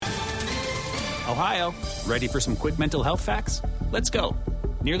Ohio, ready for some quick mental health facts? Let's go.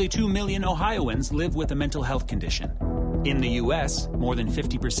 Nearly 2 million Ohioans live with a mental health condition. In the U.S., more than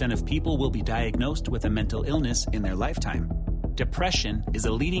 50% of people will be diagnosed with a mental illness in their lifetime. Depression is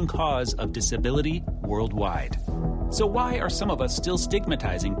a leading cause of disability worldwide. So why are some of us still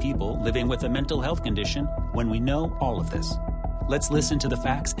stigmatizing people living with a mental health condition when we know all of this? Let's listen to the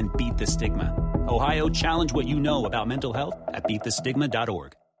facts and beat the stigma. Ohio, challenge what you know about mental health at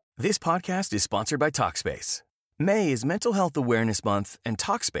beatthestigma.org. This podcast is sponsored by Talkspace. May is Mental Health Awareness Month, and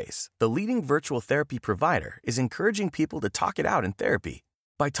Talkspace, the leading virtual therapy provider, is encouraging people to talk it out in therapy.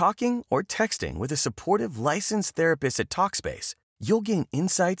 By talking or texting with a supportive, licensed therapist at Talkspace, you'll gain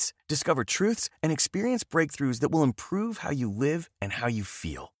insights, discover truths, and experience breakthroughs that will improve how you live and how you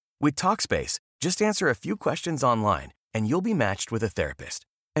feel. With Talkspace, just answer a few questions online, and you'll be matched with a therapist.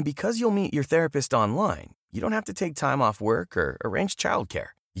 And because you'll meet your therapist online, you don't have to take time off work or arrange childcare.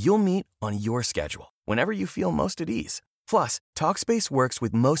 You'll meet on your schedule, whenever you feel most at ease. Plus, Talkspace works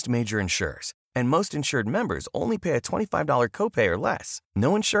with most major insurers, and most insured members only pay a $25 copay or less.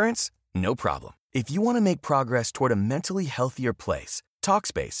 No insurance? No problem. If you want to make progress toward a mentally healthier place,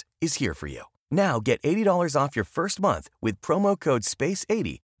 Talkspace is here for you. Now get $80 off your first month with promo code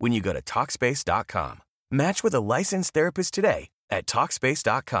SPACE80 when you go to Talkspace.com. Match with a licensed therapist today at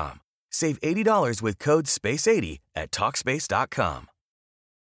Talkspace.com. Save $80 with code SPACE80 at Talkspace.com.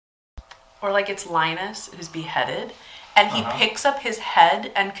 Or like it's Linus who's beheaded, and he picks up his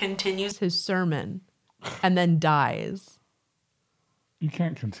head and continues his sermon and then dies. You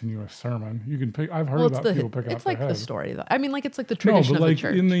can't continue a sermon. You can pick. I've heard about people picking up their head. It's like the story, though. I mean, like it's like the tradition of the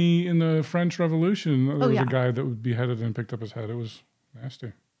church. In the French Revolution, there was a guy that was beheaded and picked up his head. It was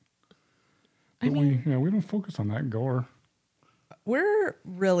nasty. But we don't focus on that gore. We're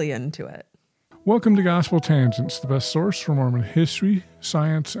really into it. Welcome to Gospel Tangents, the best source for Mormon history,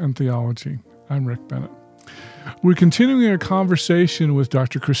 science, and theology. I'm Rick Bennett. We're continuing a conversation with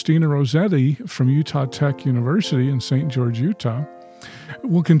Dr. Cristina Rosetti from Utah Tech University in St. George, Utah.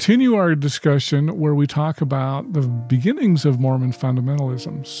 We'll continue our discussion where we talk about the beginnings of Mormon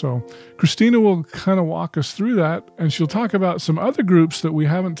fundamentalism. So Cristina will kind of walk us through that, and she'll talk about some other groups that we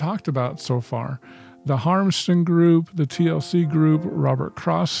haven't talked about so far. The Harmston group, the TLC group, Robert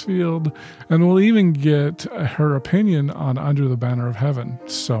Crossfield, and we'll even get her opinion on Under the Banner of Heaven.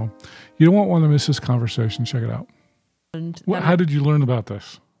 So you don't want to miss this conversation. Check it out. How did you learn about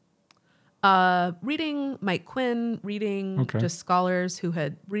this? Reading Mike Quinn, reading just scholars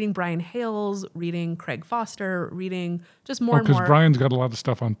reading Brian Hales, reading Craig Foster, reading just more and more. Because Brian's got a lot of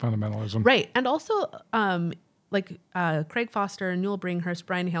stuff on fundamentalism. Right. And also, Craig Foster, Newell Bringhurst,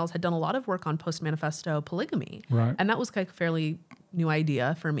 Brian Hales had done a lot of work on post-manifesto polygamy. Right. And that was like a fairly new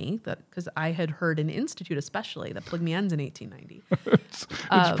idea for me, because I had heard in Institute especially that polygamy ends in 1890. It's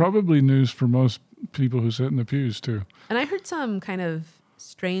probably news for most people who sit in the pews too. And I heard some kind of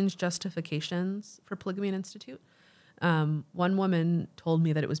strange justifications for polygamy in Institute. One woman told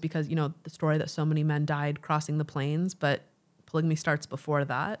me that it was because, the story that so many men died crossing the plains, but polygamy starts before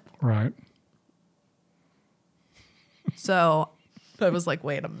that. Right. So I was like,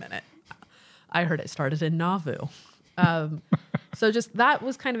 wait a minute. I heard it started in Nauvoo. So just that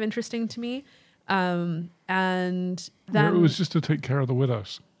was kind of interesting to me. And then it was just to take care of the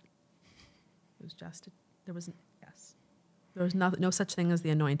widows. It was just, there was no such thing as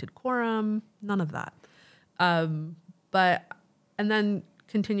the anointed quorum, none of that. And then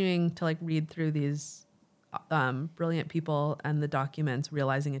continuing to read through these brilliant people and the documents,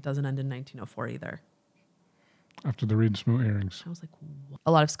 realizing it doesn't end in 1904 either. After the Reed Smoot hearings. I was like, what?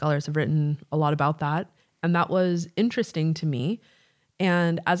 A lot of scholars have written a lot about that. And that was interesting to me.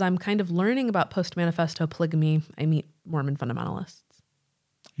 And as I'm kind of learning about post-manifesto polygamy, I meet Mormon fundamentalists.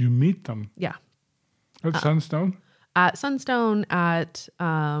 You meet them? Yeah. At Sunstone? At Sunstone, at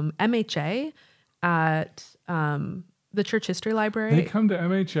MHA, at the Church History Library. They come to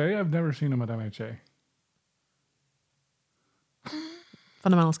MHA? I've never seen them at MHA.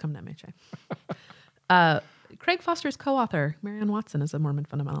 Fundamentalists come to MHA. Craig Foster's co-author, Marianne Watson, is a Mormon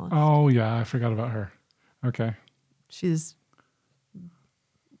fundamentalist. Oh, yeah. I forgot about her. Okay. She's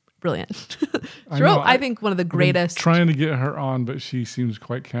brilliant. She wrote, I think, one of the greatest. I'm trying to get her on, but she seems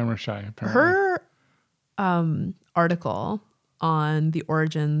quite camera shy, apparently. Her article on the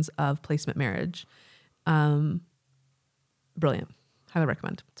origins of placement marriage, brilliant. Highly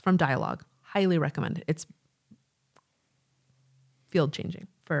recommend. It's from Dialogue. Highly recommend. It's field changing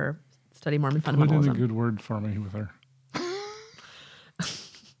for study Mormon fundamentalism. Put in a good word for me with her.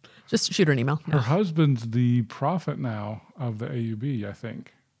 Just shoot her an email. Her husband's the prophet now of the AUB, I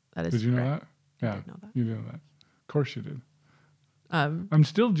think. That is Did you know correct. that? Yeah. I did know that. You did know that. Of course you did. I'm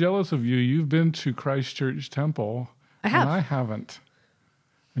still jealous of you. You've been to Christ Church Temple. I have. And I haven't.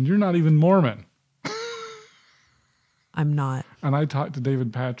 And you're not even Mormon. I'm not. And I talked to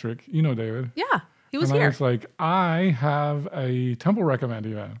David Patrick. You know David. Yeah, he was and here. I was like, I have a temple recommend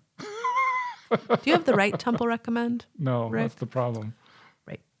even. Do you have the right temple recommend? No, Rick? That's the problem.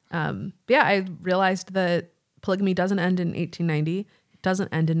 Right. But yeah, I realized that polygamy doesn't end in 1890. It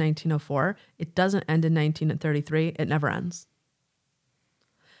doesn't end in 1904. It doesn't end in 1933. It never ends.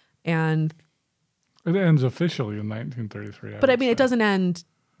 And it ends officially in 1933. But I mean, it doesn't end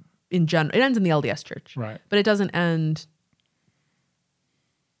in general. It ends in the LDS Church. Right. But it doesn't end.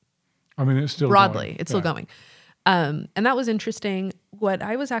 I mean, it's still broadly. going. It's still going. And that was interesting. What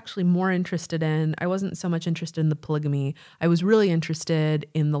I was actually more interested in, I wasn't so much interested in the polygamy. I was really interested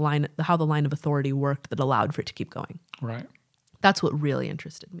in how the line of authority worked that allowed for it to keep going. Right. That's what really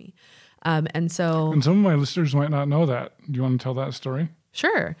interested me. And some of my listeners might not know that. Do you want to tell that story?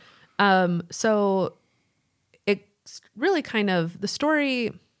 Sure. So it's really kind of the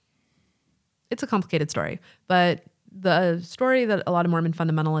story. It's a complicated story, but the story that a lot of Mormon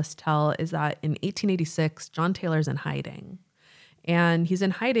fundamentalists tell is that in 1886, John Taylor's in hiding. And he's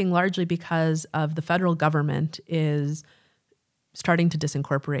in hiding largely because of the federal government is starting to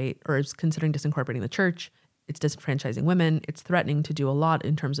disincorporate or is considering disincorporating the church. It's disenfranchising women. It's threatening to do a lot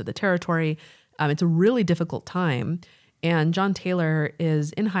in terms of the territory. It's a really difficult time. And John Taylor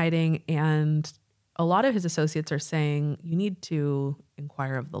is in hiding, and a lot of his associates are saying, you need to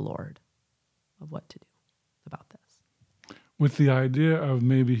inquire of the Lord of what to do about this. With the idea of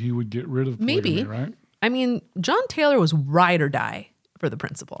maybe he would get rid of polygamy, right? I mean, John Taylor was ride or die for the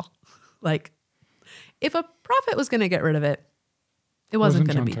principle. Like, if a prophet was going to get rid of it, it wasn't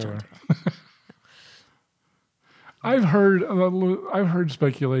going to be John Taylor. I've heard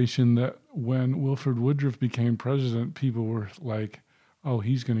speculation that when Wilford Woodruff became president, people were like, "Oh,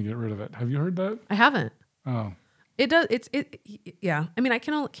 he's going to get rid of it." Have you heard that? I haven't. Oh, it does. Yeah. I mean,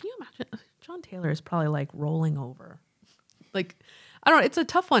 can you imagine? John Taylor is probably like rolling over. Like, I don't know. It's a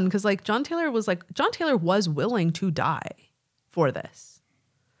tough one because like John Taylor was willing to die for this.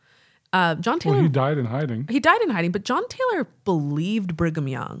 John Taylor. Well, he died in hiding. He died in hiding, but John Taylor believed Brigham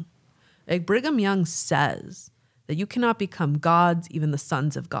Young. Like Brigham Young says that you cannot become gods, even the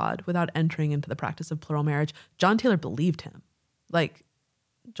sons of God, without entering into the practice of plural marriage. John Taylor believed him. Like,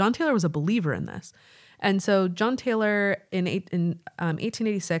 John Taylor was a believer in this. And so John Taylor in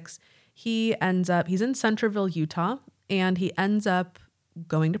 1886, he's in Centerville, Utah, and he ends up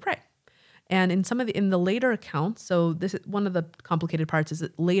going to pray. And in the later accounts, so this is one of the complicated parts is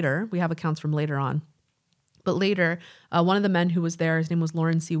that later, we have accounts from later on, but later, one of the men who was there, his name was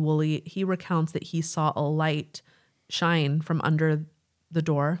Lawrence C. Woolley, he recounts that he saw a light shine from under the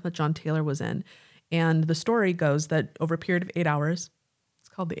door that John Taylor was in. And the story goes that over a period of 8 hours, it's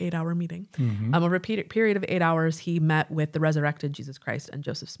called the 8-hour meeting, over a period of 8 hours, he met with the resurrected Jesus Christ and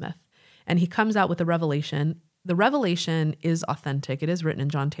Joseph Smith. And he comes out with a revelation. The revelation is authentic. It is written in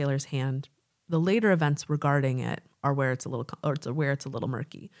John Taylor's hand. The later events regarding it are where it's a little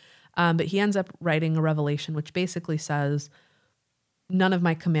murky. But he ends up writing a revelation which basically says, none of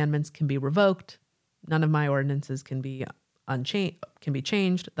my commandments can be revoked. None of my ordinances can be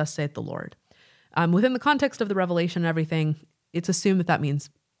changed. Thus saith the Lord. Within the context of the revelation and everything, it's assumed that means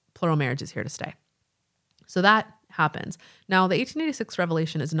plural marriage is here to stay. So that happens. Now, the 1886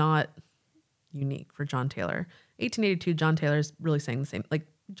 revelation is not unique for John Taylor. 1882, John Taylor's really saying the same. Like,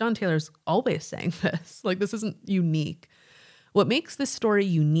 John Taylor's always saying this. Like, this isn't unique. What makes this story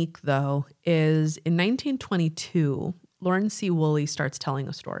unique, though, is in 1922, Lawrence C. Woolley starts telling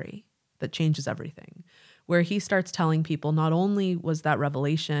a story that changes everything, where he starts telling people not only was that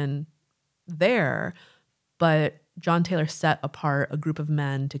revelation there, but John Taylor set apart a group of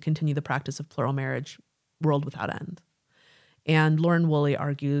men to continue the practice of plural marriage, world without end. And Lawrence Woolley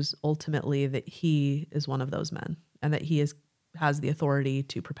argues ultimately that he is one of those men and that he has the authority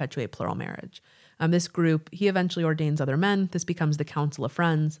to perpetuate plural marriage. This group, he eventually ordains other men. This becomes the Council of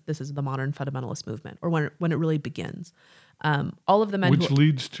Friends. This is the modern fundamentalist movement, or when it really begins. All of the men, which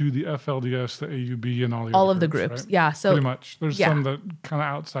leads to the FLDS, the AUB, and all of the groups. Right? Yeah, so pretty much. There's some that kind of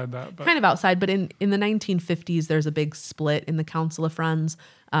outside that, but kind of outside. But in the 1950s, there's a big split in the Council of Friends.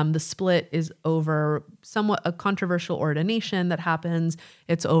 The split is over somewhat a controversial ordination that happens.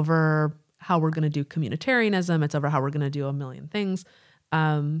 It's over how we're going to do communitarianism. It's over how we're going to do a million things.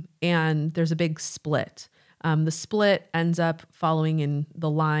 And there's a big split. The split ends up following in the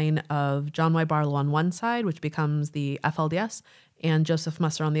line of John Y. Barlow on one side, which becomes the FLDS, and Joseph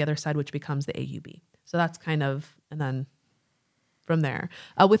Musser on the other side, which becomes the AUB. So that's kind of, and then from there.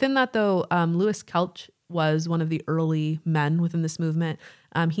 Within that, though, Lewis Kelch was one of the early men within this movement.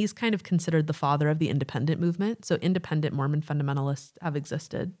 He's kind of considered the father of the independent movement. So independent Mormon fundamentalists have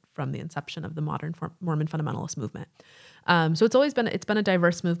existed from the inception of the modern Mormon fundamentalist movement. So it's been a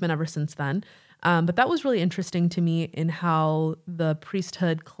diverse movement ever since then. But that was really interesting to me in how the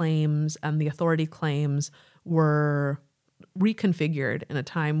priesthood claims and the authority claims were reconfigured in a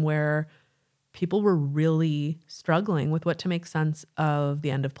time where people were really struggling with what to make sense of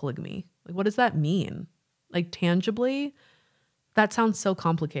the end of polygamy. Like, what does that mean? Like, tangibly, that sounds so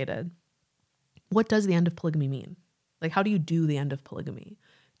complicated. What does the end of polygamy mean? Like, how do you do the end of polygamy?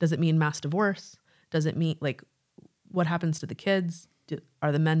 Does it mean mass divorce? Does it mean, like, what happens to the kids?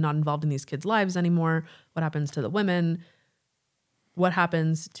 Are the men not involved in these kids' lives anymore? What happens to the women? What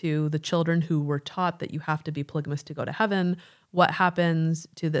happens to the children who were taught that you have to be polygamous to go to heaven? What happens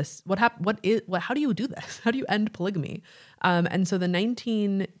to this? How do you do this? How do you end polygamy? And so the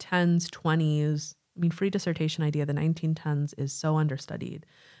 1910s, 20s, free dissertation idea, the 1910s is so understudied.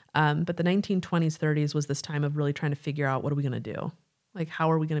 But the 1920s, 30s was this time of really trying to figure out, what are we going to do? Like, how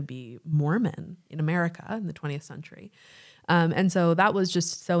are we going to be Mormon in America in the 20th century? And so that was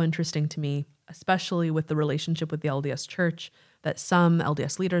just so interesting to me, especially with the relationship with the LDS Church, that some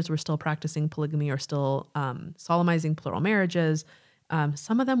LDS leaders were still practicing polygamy or still solemnizing plural marriages.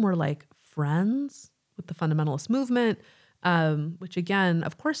 Some of them were like friends with the fundamentalist movement, which again,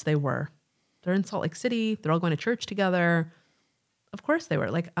 of course they were. They're in Salt Lake City. They're all going to church together. Of course they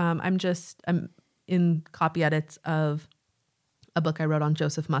were. Like, I'm in copy edits of a book I wrote on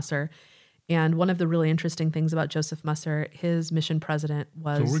Joseph Musser. And one of the really interesting things about Joseph Musser, his mission president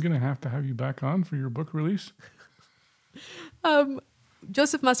was... So we're going to have you back on for your book release?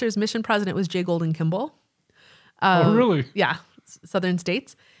 Joseph Musser's mission president was J. Golden Kimball. Oh, really? Yeah, Southern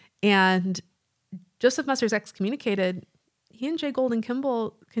states. And Joseph Musser's excommunicated. He and J. Golden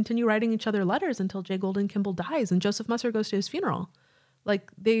Kimball continue writing each other letters until J. Golden Kimball dies, and Joseph Musser goes to his funeral. Like,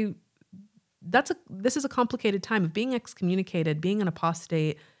 this is a complicated time of being excommunicated, being an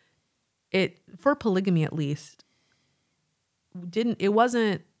apostate. For polygamy at least,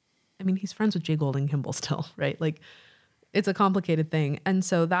 he's friends with J. Golden Kimball still, right? Like, it's a complicated thing. And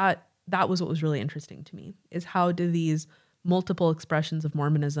so that was what was really interesting to me, is how do these multiple expressions of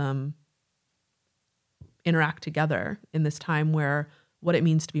Mormonism interact together in this time where what it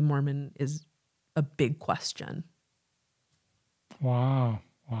means to be Mormon is a big question. Wow.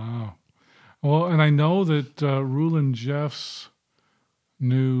 Well, and I know that Rulon Jeffs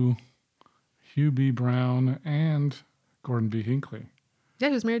knew Hugh B. Brown and Gordon B. Hinckley. Yeah,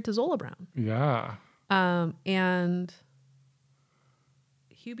 he was married to Zola Brown. Yeah. And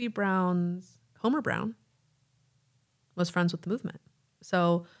Hugh B. Brown's Homer Brown was friends with the movement.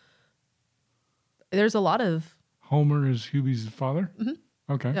 So there's a lot of... Homer is Hubie's father?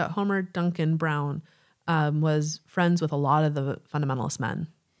 Mm-hmm. Okay. Yeah, Homer Duncan Brown was friends with a lot of the fundamentalist men.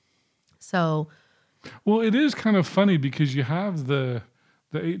 So... Well, it is kind of funny because you have the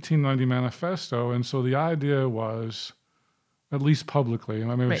 1890 Manifesto, and so the idea was, at least publicly,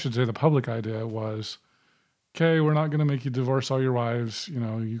 I should say the public idea was, okay, we're not going to make you divorce all your wives.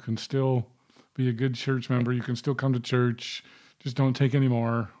 You can still be a good church member. You can still come to church. Just don't take any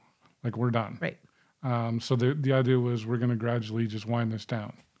more. Like, we're done. Right. So the idea was, we're going to gradually just wind this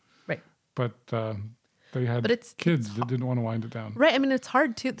down. Right. But they had kids that didn't want to wind it down. Right. It's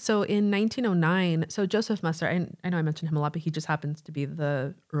hard too. So in 1909, so Joseph Musser, I know I mentioned him a lot, but he just happens to be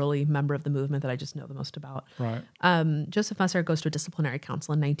the early member of the movement that I just know the most about. Right. Joseph Musser goes to a disciplinary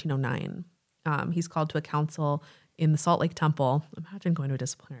council in 1909. He's called to a council in the Salt Lake Temple. Imagine going to a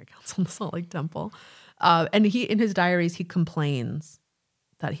disciplinary council in the Salt Lake Temple. And he, in his diaries, he complains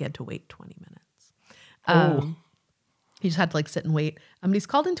that he had to wait 20 minutes. He just had to sit and wait. But he's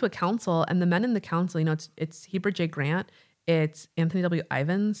called into a council, and the men in the council, it's Heber J. Grant, it's Anthony W.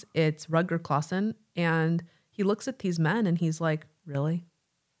 Ivins, it's Rutger Clausen, and he looks at these men and he's like, "Really?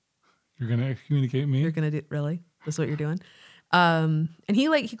 You're going to excommunicate me? You're going to do really? This is what you're doing?" And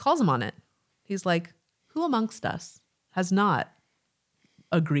he calls him on it. He's like, "Who amongst us has not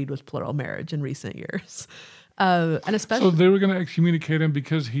agreed with plural marriage in recent years?" And especially, so they were going to excommunicate him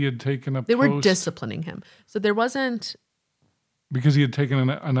because he had taken a They were disciplining him. So there wasn't... Because he had taken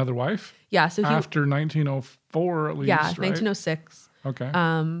another wife? Yeah. So after 1904, at least, yeah, right? 1906. Okay.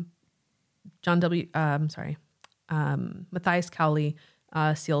 Matthias Cowley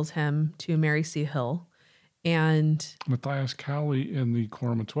seals him to Mary C. Hill. And... Matthias Cowley in the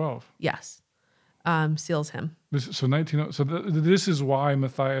Quorum of 12. Yes. Seals him. This is why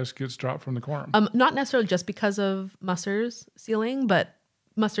Matthias gets dropped from the quorum. Not necessarily just because of Musser's sealing, but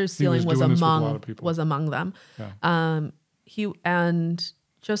Musser's sealing was among them. Yeah.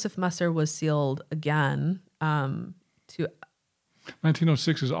 Joseph Musser was sealed again to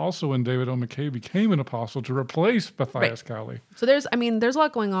 1906 is also when David O. McKay became an apostle to replace Matthias Cowley. So there's a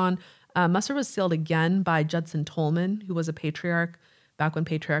lot going on. Musser was sealed again by Judson Tolman, who was a patriarch back when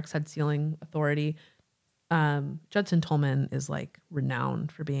patriarchs had sealing authority. Judson Tolman is like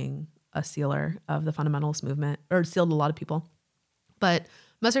renowned for being a sealer of the fundamentalist movement, or sealed a lot of people. But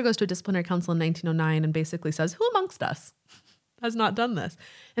Musser goes to a disciplinary council in 1909 and basically says, "Who amongst us has not done this?"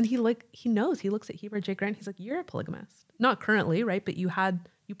 And he knows. He looks at Heber J. Grant. He's like, "You're a polygamist, not currently, right? But you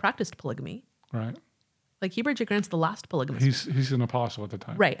practiced polygamy, right?" Like Heber J. Grant's the last polygamist. He's an apostle at the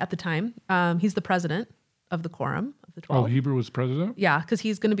time, right? At the time, he's the president of the quorum of the 12. Oh, Heber was president. Yeah, because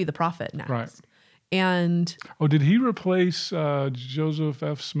he's going to be the prophet next. Right. And did he replace Joseph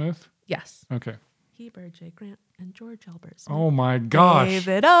F. Smith? Yes. Okay. Heber J. Grant and George Albert Smith. Oh my gosh.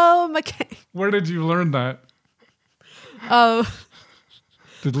 David O. McKay. Where did you learn that? Oh.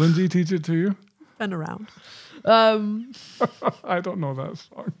 Did Lindsay teach it to you? Been around. I don't know that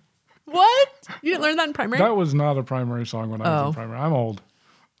song. What? You didn't learn that in primary? That was not a primary song when I was in primary. I'm old.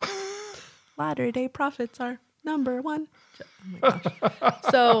 Latter-day Prophets are number one. Oh my gosh.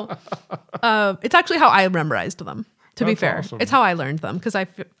 So it's actually how I memorized them, to be fair. Awesome. It's how I learned them because I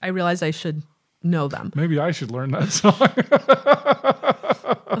realized I should know them. Maybe I should learn that song.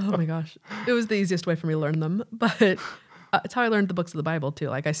 Oh my gosh. It was the easiest way for me to learn them. But it's how I learned the books of the Bible too.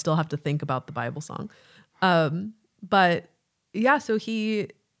 Like I still have to think about the Bible song. But yeah, so he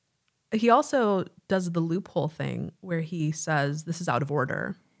also does the loophole thing where he says, "This is out of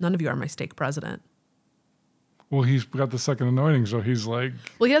order. None of you are my stake president." Well, he's got the second anointing, so he's like...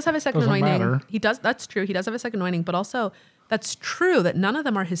 Well, he does have a second doesn't anointing. matter. He does. That's true. He does have a second anointing, but also that's true that none of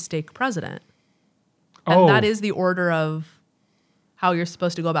them are his stake president. And that is the order of how you're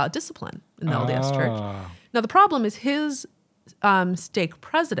supposed to go about discipline in the LDS Church. Now, the problem is his stake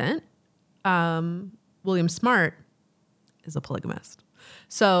president, William Smart, is a polygamist.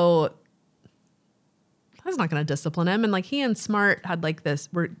 So that's not going to discipline him. And like he and Smart had like this,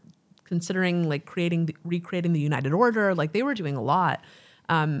 were considering like recreating the United Order. Like they were doing a lot.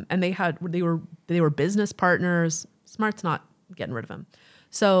 And they were business partners. Smart's not getting rid of him.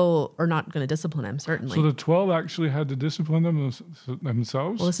 So, or not going to discipline him, certainly. So the 12 actually had to discipline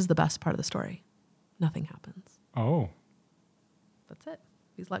themselves? Well, this is the best part of the story. Nothing happens. Oh. That's it.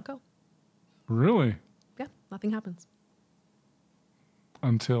 He's let go. Really? Yeah, nothing happens.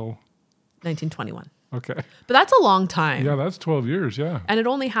 Until? 1921. Okay. But that's a long time. Yeah, that's 12 years, yeah. And it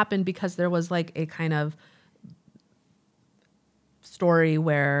only happened because there was like a kind of story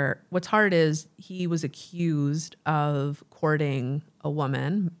where what's hard is he was accused of courting a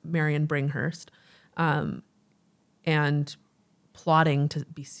woman, Marion Bringhurst, and plotting to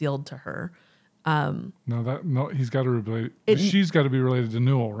be sealed to her. He's got to relate. She's got to be related to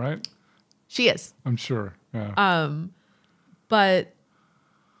Newell, right? She is. I'm sure. Yeah. But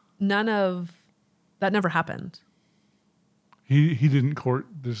none of that never happened. He didn't court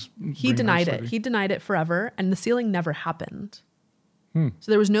this. He denied it. He denied it forever, and the sealing never happened.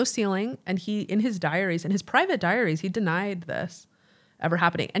 So there was no sealing, and he, in his diaries, in his private diaries, he denied this ever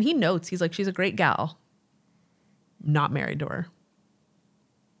happening. And he notes, he's like, she's a great gal, not married to her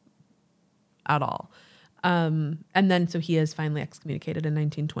at all. And then, so he is finally excommunicated in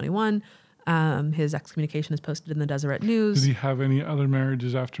 1921. His excommunication is posted in the Deseret News. Did he have any other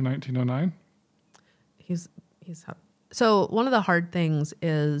marriages after 1909? So one of the hard things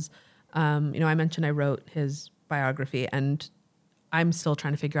is, I mentioned I wrote his biography, and I'm still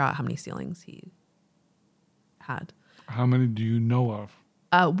trying to figure out how many sealings he had. How many do you know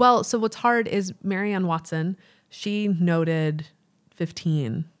of? So what's hard is Marianne Watson, she noted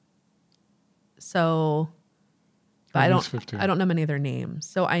 15. So I don't know many of their names.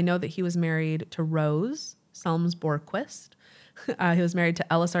 So I know that he was married to Rose Selms Borquist. He was married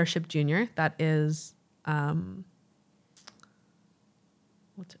to Ellis R. Shipp Jr. That is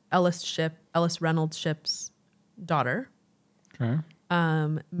Ellis Reynolds Shipp's daughter. Okay.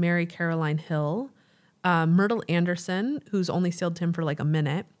 Mary Caroline Hill. Myrtle Anderson, who's only sealed to him for like a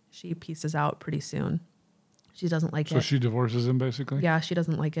minute. She pieces out pretty soon. She doesn't like it. So she divorces him, basically? Yeah, she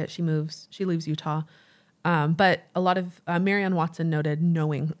doesn't like it. She moves. She leaves Utah. But a lot of Marianne Watson noted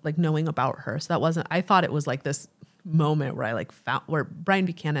knowing about her. So that wasn't, I thought it was like this moment where I found, where Brian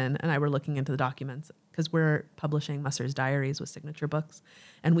Buchanan and I were looking into the documents because we're publishing Musser's diaries with signature books.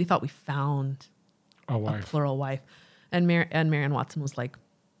 And we thought we found a plural wife. And Marianne Watson was like,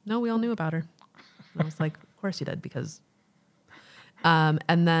 no, we all knew about her. And I was like, of course you did, because... and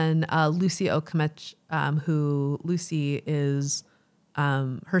then Lucy Okamech, who Lucy is...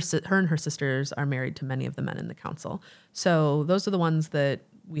 her and her sisters are married to many of the men in the council. So those are the ones that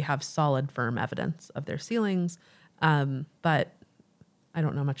we have solid, firm evidence of their sealings. But I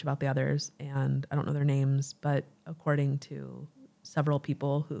don't know much about the others, and I don't know their names. But according to several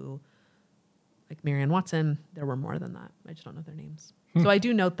people who, like Marianne Watson, there were more than that. I just don't know their names. So I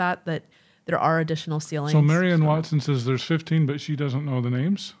do note that there are additional sealings. So Marianne Watson says there's 15, but she doesn't know the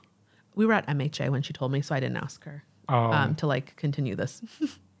names? We were at MHA when she told me, so I didn't ask her to like continue this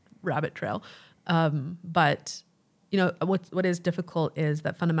rabbit trail. But you know, what is difficult is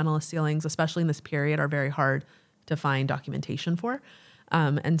that fundamentalist sealings, especially in this period, are very hard to find documentation for.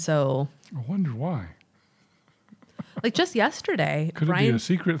 And so I wonder why. Like just yesterday, Could it be a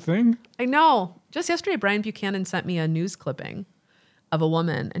secret thing? I know. Just yesterday, Brian Buchanan sent me a news clipping of a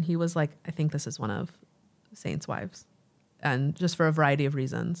woman, and he was like, I think this is one of Saint's wives. And just for a variety of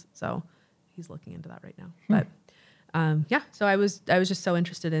reasons. So he's looking into that right now. But yeah, so I was just so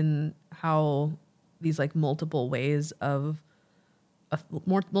interested in how these like multiple ways of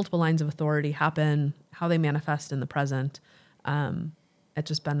multiple lines of authority happen, how they manifest in the present. It's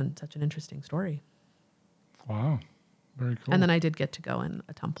just been such an interesting story. Wow. Very cool. And then I did get to go in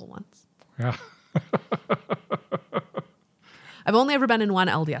a temple once. Yeah. I've only ever been in one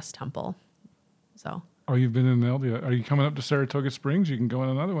LDS temple. So. Oh, you've been in the LDS. Are you coming up to Saratoga Springs? You can go in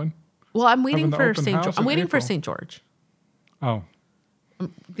another one. Well, I'm waiting for St. George. I'm waiting for St. George. Oh.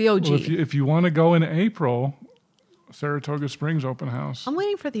 The OG. Well, if you want to go in April, Saratoga Springs open house. I'm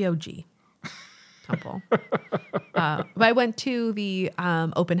waiting for the OG temple. But I went to the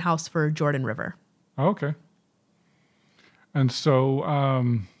open house for Jordan River. Oh, okay. And so,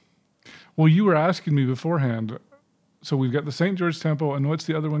 well, you were asking me beforehand. So we've got the St. George Temple, and what's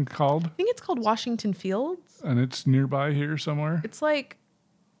the other one called? I think it's called Washington Fields. And it's nearby here somewhere? It's like,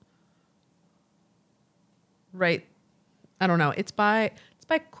 right, I don't know. It's by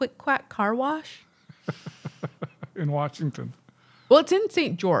Quick Quack Car Wash. In Washington. Well, it's in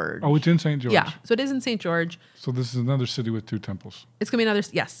St. George. Oh, it's in St. George. Yeah, so it is in St. George. So this is another city with two temples. It's going to be another,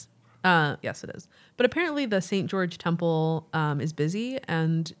 yes. Yes, it is. But apparently the St. George Temple is busy,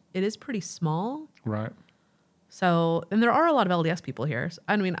 and it is pretty small. Right. So, and there are a lot of LDS people here. So,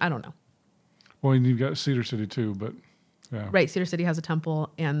 I mean, I don't know. Well, and you've got Cedar City too, but yeah. Right, Cedar City has a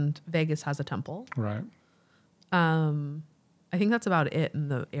temple, and Vegas has a temple. Right. I think that's about it in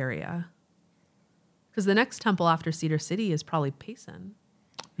the area. Because the next temple after Cedar City is probably Payson.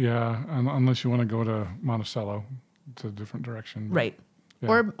 Yeah, unless you want to go to Monticello. It's a different direction. Right.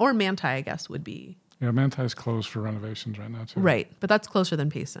 Yeah. Or Manti, I guess, would be. Yeah, Manti is closed for renovations right now, too. Right, but that's closer than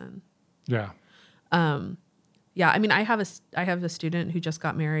Payson. Yeah. Yeah, I mean, I have a student who just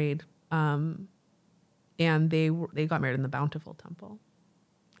got married, and they got married in the Bountiful Temple.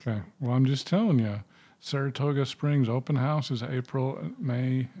 Okay, well, I'm just telling you, Saratoga Springs open house is April,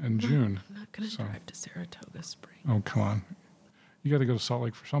 May, and June. I'm not going to drive to Saratoga Springs. Oh, come on. You got to go to Salt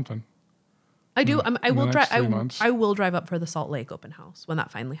Lake for something. I do. I will drive. Months. I will drive up for the Salt Lake open house when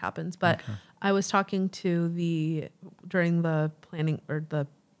that finally happens. But okay. I was talking to during the planning or the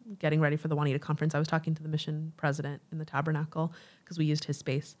getting ready for the Juanita conference. I was talking to the mission president in the tabernacle because we used his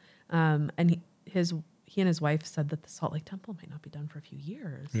space. And he and his wife said that the Salt Lake Temple might not be done for a few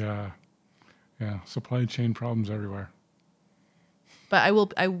years. Yeah, supply chain problems everywhere.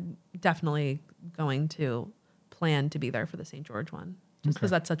 But I'm definitely going to plan to be there for the St. George one, just because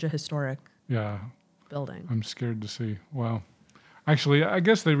that's such a historic. Yeah. Building. I'm scared to see. Well, actually, I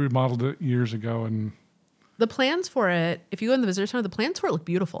guess they remodeled it years ago, and the plans for it, if you go in the visitor center, the plans for it look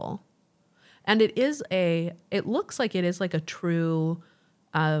beautiful. And it looks like it is like a true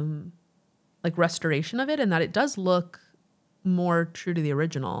like restoration of it, and that it does look more true to the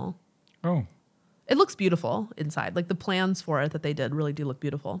original. Oh. It looks beautiful inside. Like the plans for it that they did really do look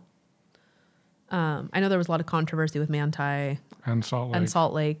beautiful. I know there was a lot of controversy with Manti and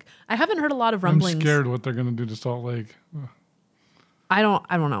Salt Lake. I haven't heard a lot of rumblings. I'm scared what they're going to do to Salt Lake. I don't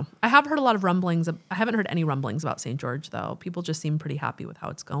know. I have heard a lot of rumblings. I haven't heard any rumblings about St. George though. People just seem pretty happy with how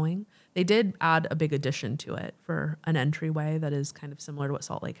it's going. They did add a big addition to it for an entryway that is kind of similar to what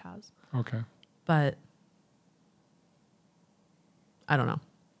Salt Lake has. Okay. But I don't know.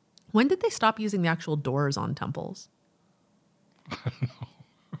 When did they stop using the actual doors on temples? I don't know.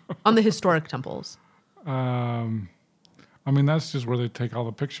 On the historic temples. I mean, that's just where they take all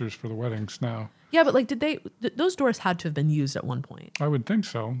the pictures for the weddings now. Yeah, but like, those doors had to have been used at one point. I would think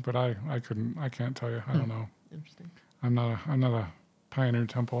so, but I can't tell you. I don't know. Interesting. I'm not a Pioneer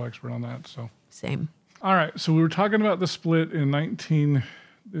Temple expert on that, so. Same. All right, so we were talking about the split in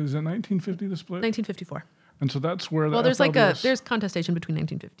 1950, the split? 1954. And so that's where the there's FLDS there's contestation between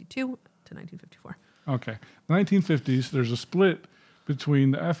 1952 to 1954. Okay. The 1950s, there's a split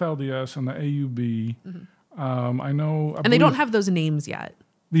between the FLDS and the AUB. Mm-hmm. I know... And they don't have those names yet.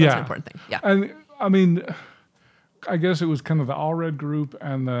 That's an important thing. Yeah. And I mean, I guess it was kind of the All Red group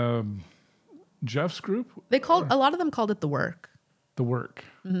and the Jeff's group. A lot of them called it the work. The work.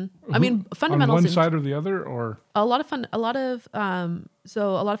 Mm-hmm. I mean, fundamentalists on one side or the other, or a lot of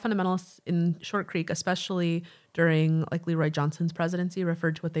fundamentalists in Short Creek, especially during like Leroy Johnson's presidency,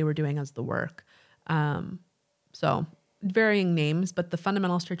 referred to what they were doing as the work. So varying names, but the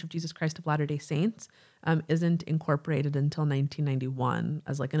Fundamentalist Church of Jesus Christ of Latter-day Saints isn't incorporated until 1991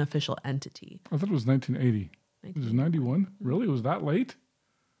 as like an official entity. I thought it was 1980. It was 91? Really? It was that late?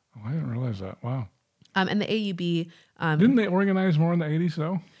 Oh, I didn't realize that. Wow. And the AUB... didn't they organize more in the 80s,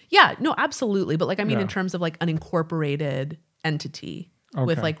 though? Yeah, no, absolutely. But like, I mean, in terms of like an incorporated entity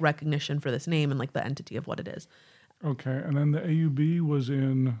with like recognition for this name and like the entity of what it is. Okay. And then the AUB was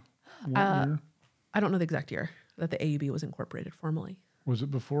in what year? I don't know the exact year that the AUB was incorporated formally. Was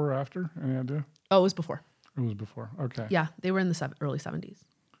it before or after? Any idea? Oh, it was before. It was before. Okay. Yeah, they were in the early 70s.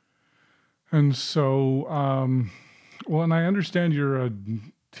 And so, well, and I understand you're a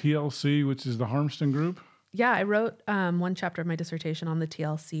TLC, which is the Harmston group. Yeah, I wrote one chapter of my dissertation on the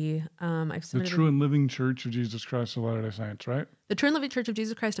TLC. I've the True and Living Church of Jesus Christ of Latter-day Saints, right? The True and Living Church of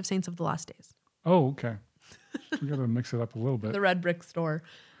Jesus Christ of Saints of the Last Days. Oh, okay. We got to mix it up a little bit. The red brick store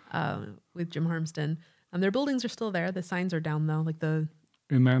with Jim Harmston. Their buildings are still there. The signs are down though, like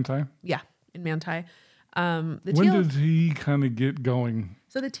in Manti. Yeah, in Manti. When did he kind of get going?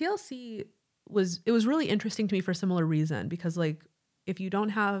 So the TLC was really interesting to me for a similar reason, because like if you don't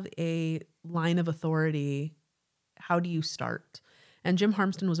have a line of authority, how do you start? And Jim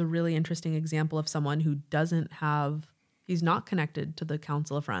Harmston was a really interesting example of someone who he's not connected to the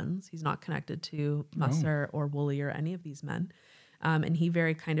Council of Friends. He's not connected to Musser or Woolley or any of these men. And he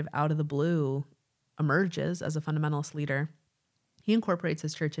very kind of out of the blue emerges as a fundamentalist leader. He incorporates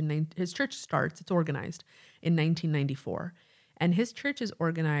his church his church starts, it's organized in 1994. And his church is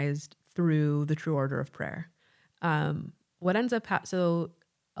organized through the True Order of Prayer. What ends up so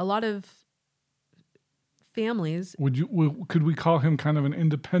a lot of families. Could we call him kind of an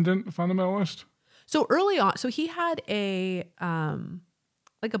independent fundamentalist? So early on, so he had a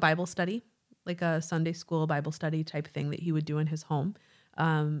Bible study, like a Sunday school Bible study type thing that he would do in his home.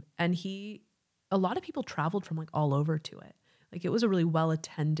 And a lot of people traveled from like all over to it. Like it was a really well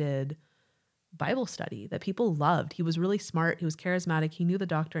attended Bible study that people loved. He was really smart. He was charismatic. He knew the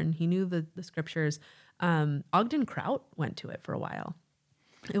doctrine. He knew the scriptures. Ogden Kraut went to it for a while.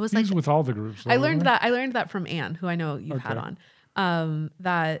 It was He's with all the groups. I learned that from Anne, who I know you've had on.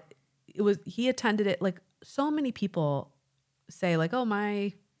 That he attended it. Like so many people say, like, "Oh,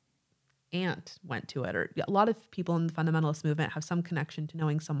 my aunt went to it," or a lot of people in the fundamentalist movement have some connection to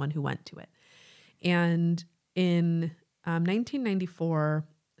knowing someone who went to it. And in 1994,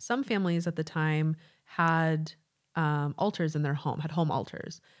 some families at the time had altars in their home, had home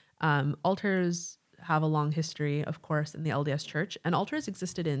altars. Altars have a long history, of course, in the LDS Church, and altars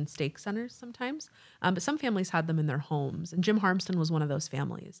existed in stake centers sometimes, but some families had them in their homes. And Jim Harmston was one of those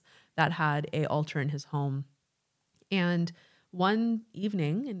families that had an altar in his home. And one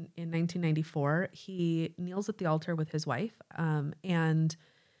evening in 1994, he kneels at the altar with his wife, and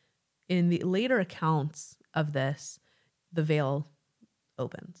in the later accounts of this, the veil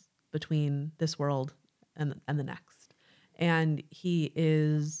opens between this world and the next. And he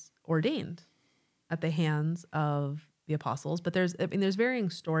is ordained at the hands of the apostles. But there's varying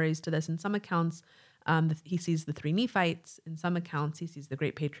stories to this. In some accounts, he sees the three Nephites. In some accounts, he sees the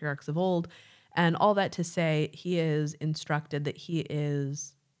great patriarchs of old. And all that to say, he is instructed that he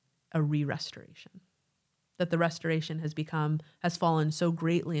is a re-restoration. That the restoration has fallen so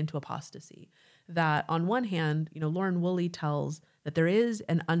greatly into apostasy that on one hand, Lauren Woolley tells that there is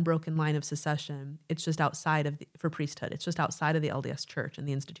an unbroken line of succession. It's just outside for priesthood. It's just outside of the LDS Church and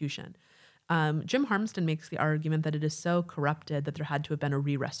the institution. Jim Harmston makes the argument that it is so corrupted that there had to have been a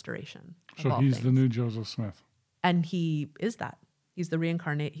re-restoration. So he's the new Joseph Smith. And he is that. He is a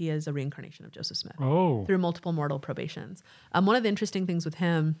reincarnation of Joseph Smith. Oh. Through multiple mortal probations. One of the interesting things with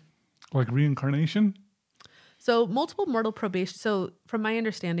him. Like reincarnation? So multiple mortal probation. So from my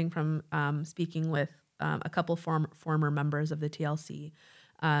understanding from speaking with a couple former members of the TLC,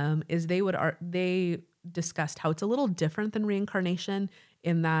 is they discussed how it's a little different than reincarnation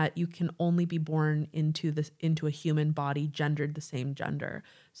in that you can only be born into a human body gendered the same gender.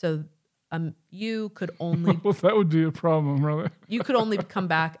 So you could only well, that would be a problem, really. You could only come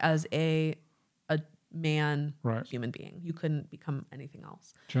back as a man right. Human being. You couldn't become anything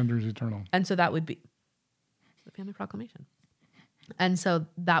else. Gender is eternal. And so that would be the Family Proclamation. And so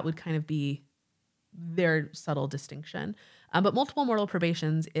that would kind of be their subtle distinction. But multiple mortal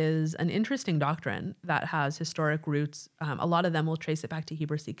probations is an interesting doctrine that has historic roots. A lot of them will trace it back to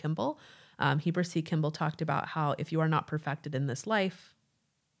Heber C. Kimball. Heber C. Kimball talked about how if you are not perfected in this life,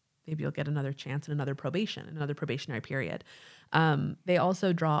 maybe you'll get another chance in another probation, another probationary period. They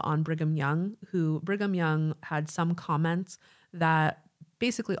also draw on Brigham Young, who Brigham Young had some comments that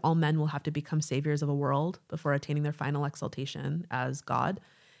basically all men will have to become saviors of a world before attaining their final exaltation as God.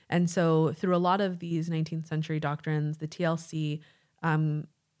 And so through a lot of these 19th century doctrines, the TLC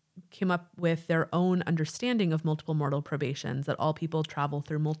came up with their own understanding of multiple mortal probations, that all people travel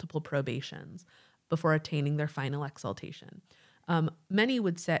through multiple probations before attaining their final exaltation. Many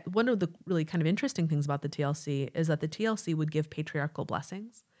would say, one of the really kind of interesting things about the TLC is that the TLC would give patriarchal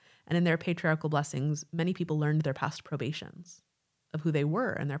blessings. And in their patriarchal blessings, many people learned their past probations of who they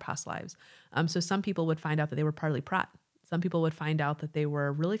were in their past lives. So some people would find out that they were Parley Pratt. Some people would find out that they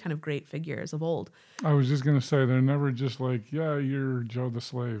were really kind of great figures of old. I was just going to say, they're never just like, yeah, you're Joe the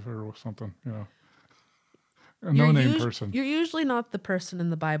slave or something, you know. A no-name person. You're usually not the person in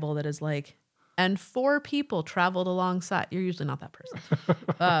the Bible that is like, and 4 people traveled alongside. You're usually not that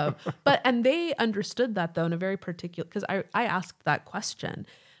person. And they understood that, though, in a very particular, because I asked that question.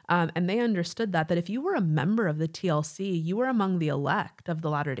 And they understood that if you were a member of the TLC, you were among the elect of the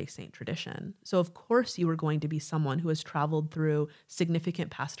Latter-day Saint tradition. So of course you were going to be someone who has traveled through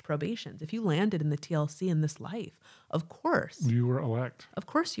significant past probations. If you landed in the TLC in this life, of course you were elect. Of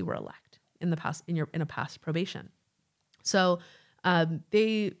course you were elect in the past, in a past probation. So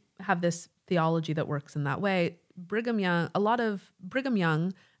they have this theology that works in that way. Brigham Young,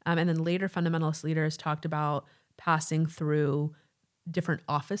 and then later fundamentalist leaders talked about passing through different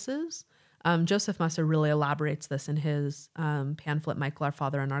offices. Joseph Musser really elaborates this in his pamphlet, Michael, Our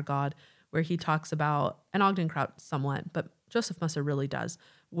Father and Our God, where he talks about, and Ogden Kraut somewhat, but Joseph Musser really does,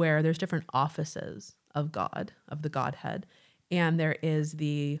 where there's different offices of God, of the Godhead. And there is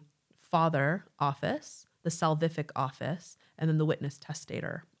the Father office, the salvific office, and then the witness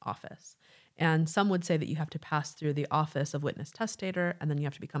testator office. And some would say that you have to pass through the office of witness testator, and then you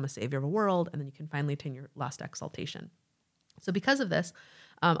have to become a savior of a world, and then you can finally attain your last exaltation. So because of this,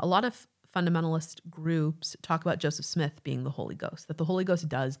 a lot of fundamentalist groups talk about Joseph Smith being the Holy Ghost, that the Holy Ghost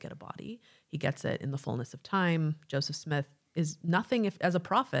does get a body. He gets it in the fullness of time. Joseph Smith is nothing if, as a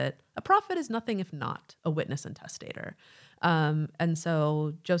prophet is nothing if not a witness and testator. And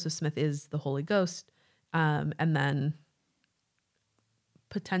so Joseph Smith is the Holy Ghost, and then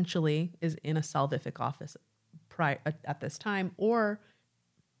potentially is in a salvific office at this time, or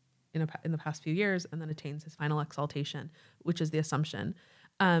in the past few years, and then attains his final exaltation, which is the Assumption.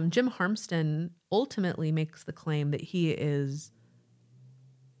 Jim Harmston ultimately makes the claim that he is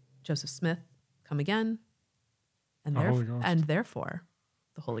Joseph Smith come again, and therefore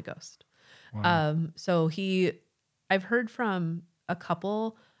the Holy Ghost. Wow. So I've heard from a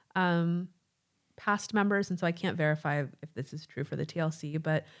couple past members, and so I can't verify if this is true for the TLC,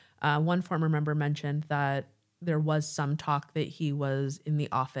 but one former member mentioned that there was some talk that he was in the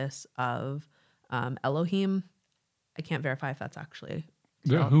office of Elohim. I can't verify if that's actually...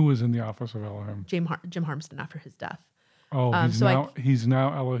 Yeah, who was in the office of Elohim? Jim Harmston after his death. Oh, he's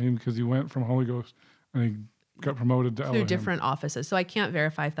now Elohim because he went from Holy Ghost and he got promoted to Elohim. Through different offices. So I can't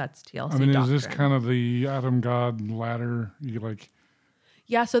verify if that's TLC doctrine. Is this kind of the Adam God ladder?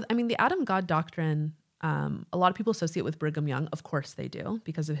 Yeah, so the Adam God doctrine, a lot of people associate with Brigham Young. Of course they do,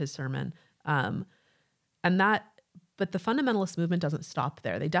 because of his sermon. But the fundamentalist movement doesn't stop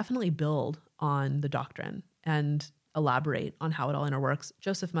there. They definitely build on the doctrine and elaborate on how it all interworks.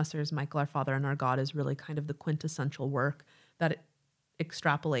 Joseph Musser's Michael, Our Father and Our God is really kind of the quintessential work that it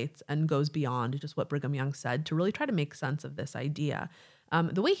extrapolates and goes beyond just what Brigham Young said to really try to make sense of this idea.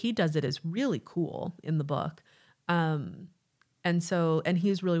 The way he does it is really cool in the book. And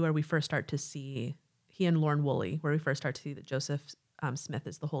he's really where we first start to see, he and Lorne Woolley, where we first start to see that Joseph Smith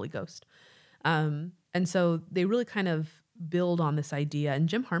is the Holy Ghost. And so they really kind of build on this idea, and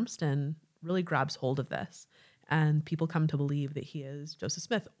Jim Harmston really grabs hold of this, and people come to believe that he is Joseph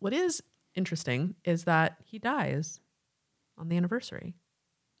Smith. What is interesting is that he dies on the anniversary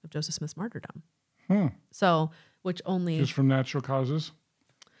of Joseph Smith's martyrdom. So, which only... Just from natural causes?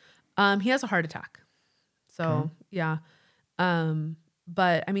 He has a heart attack. So, okay. Yeah.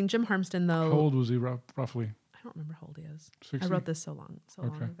 But, Jim Harmston, though... How old was he roughly? I don't remember how old he is. 60? I wrote this so long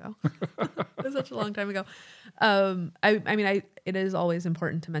ago. It was such a long time ago. It is always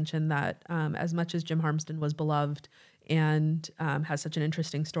important to mention that as much as Jim Harmston was beloved and has such an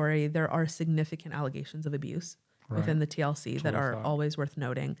interesting story, there are significant allegations of abuse within the TLC that are always worth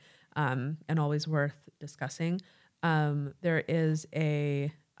noting and always worth discussing. There is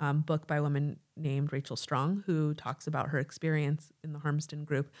a book by a woman named Rachel Strong, who talks about her experience in the Harmston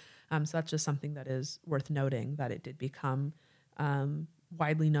group. So that's just something that is worth noting, that it did become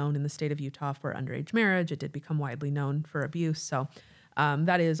widely known in the state of Utah for underage marriage. It did become widely known for abuse. So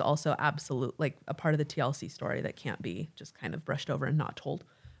that is also absolute, like a part of the TLC story that can't be just kind of brushed over and not told.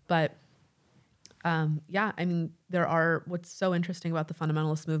 But yeah, I mean, what's so interesting about the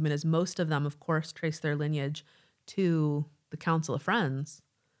fundamentalist movement is most of them, of course, trace their lineage to the Council of Friends.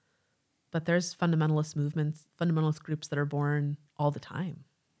 But there's fundamentalist movements, fundamentalist groups that are born all the time.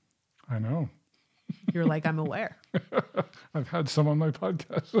 I know. You're like, I'm aware. I've had some on my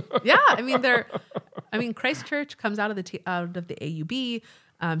podcast. Yeah, I mean, Christ Church comes out of the AUB.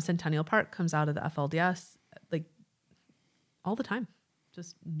 Centennial Park comes out of the FLDS, like all the time.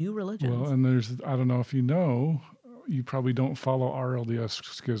 Just new religions. Well, and I don't know if you know, you probably don't follow RLDS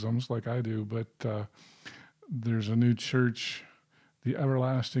schisms like I do, but there's a new church, the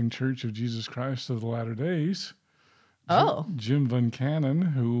Everlasting Church of Jesus Christ of the Latter Days. Jim Van Cannon,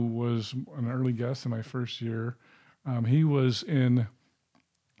 who was an early guest in my first year, he was in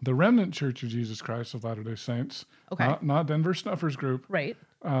the Remnant Church of Jesus Christ of Latter-day Saints. Okay. Not Denver Snuffers Group. Right.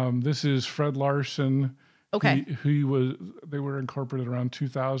 This is Fred Larson. Okay. They were incorporated around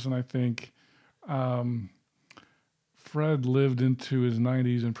 2000, I think. Fred lived into his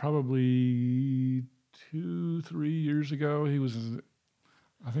 90s, and probably 2-3 years ago, I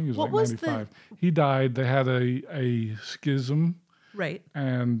think he was 95. He died. They had a schism. Right.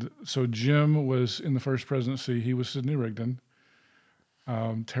 And so Jim was in the first presidency. He was Sidney Rigdon.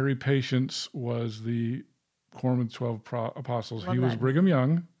 Terry Patience was the Quorum of the 12 Apostles. He was Brigham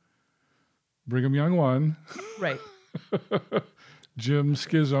Young. Brigham Young won. Right. Jim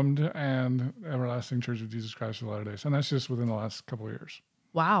schismed, and Everlasting Church of Jesus Christ of Latter Days. And that's just within the last couple of years.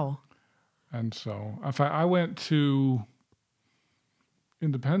 Wow. And so I went to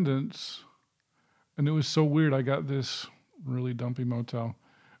Independence, and it was so weird. I got this really dumpy motel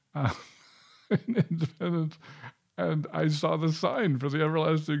in Independence, and I saw the sign for the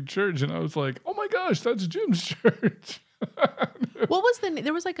Everlasting Church, and I was like, oh my gosh, that's Jim's church. What was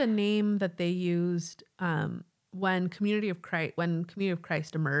there was like a name that they used when Community of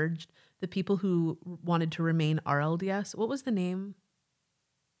Christ emerged, the people who wanted to remain RLDS. What was the name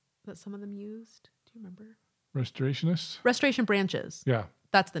that some of them used? Do you remember? Restorationists? Restoration Branches. Yeah.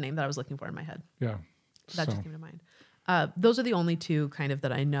 That's the name that I was looking for in my head. Yeah. That just came to mind. Those are the only two kind of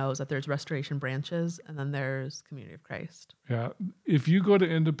that I know, is that there's Restoration Branches and then there's Community of Christ. Yeah. If you go to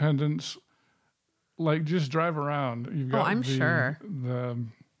Independence, like just drive around. You've got the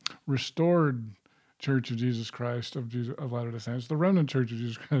Restored Church of Jesus Christ of Latter-day Saints, the Remnant Church of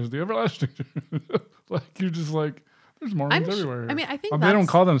Jesus Christ, the Everlasting Church. Like you're just like, there's Mormons everywhere. I mean, I think they don't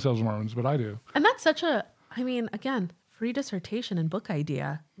call themselves Mormons, but I do. And that's such again, free dissertation and book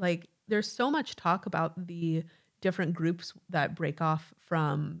idea. Like there's so much talk about the different groups that break off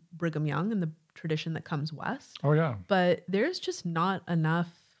from Brigham Young and the tradition that comes west. Oh yeah. But there's just not enough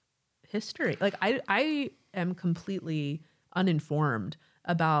history. Like I am completely uninformed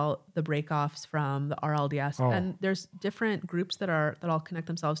about the breakoffs from the RLDS. Oh. And there's different groups that all connect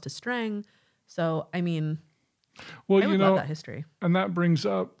themselves to Strang. So I mean, well, I would love that history. And that brings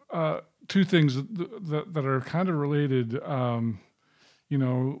up two things that are kind of related.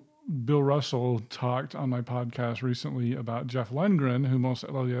 Bill Russell talked on my podcast recently about Jeff Lundgren, who most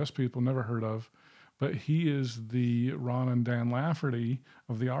LDS people never heard of, but he is the Ron and Dan Lafferty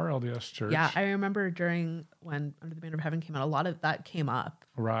of the RLDS Church. Yeah, I remember during when Under the Banner of Heaven came out, a lot of that came up.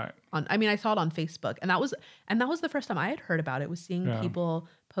 Right. I saw it on Facebook, and that was the first time I had heard about it. Was seeing people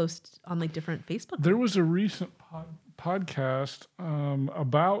post on like different Facebook groups. There was a recent podcast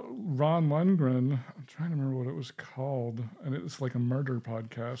about Ron Lundgren. I'm trying to remember what it was called, and it's like a murder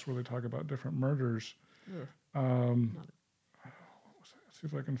podcast where they talk about different murders. Let's see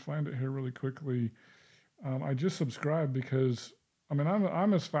if I can find it here really quickly. I just subscribed because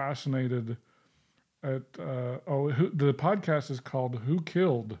I'm as fascinated at the podcast is called "Who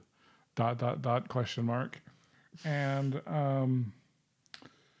Killed?" ... and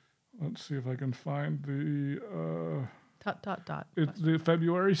let's see if I can find the... ... It's the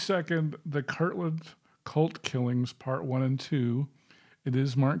February 2nd, the Kirtland Cult Killings, Part 1 and 2. It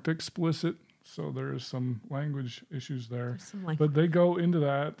is marked explicit, so there is some language issues there. But they go into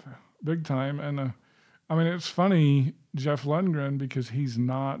that big time. And, it's funny, Jeff Lundgren, because he's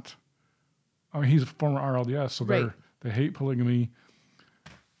not... he's a former RLDS, so they hate polygamy.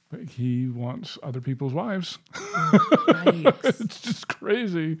 But he wants other people's wives. Yikes. It's just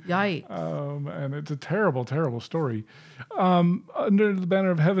crazy. Yikes. And it's a terrible, terrible story. Under the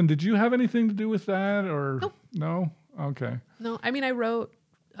Banner of Heaven, did you have anything to do with that? Or Nope. No? Okay. No, I wrote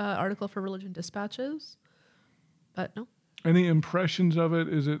article for Religion Dispatches, but no. Any impressions of it?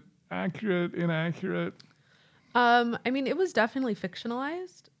 Is it accurate, inaccurate? I mean, it was definitely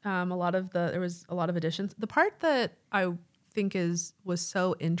fictionalized. There was a lot of additions. The part that I think was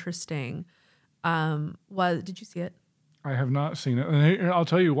so interesting did you see it? I have not seen it, and here, I'll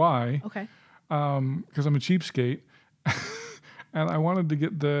tell you why. Okay. Because I'm a cheapskate, and I wanted to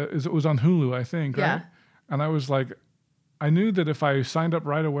get it was on Hulu, I think, right? Yeah. And I was like, I knew that if I signed up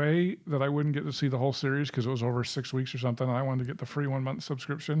right away, that I wouldn't get to see the whole series because it was over 6 weeks or something, and I wanted to get the free 1 month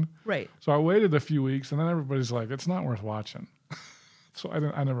subscription. Right. So I waited a few weeks, and then everybody's like, "It's not worth watching." So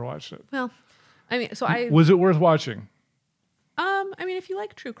I never watched it. Well, I mean, Was it worth watching? I mean, if you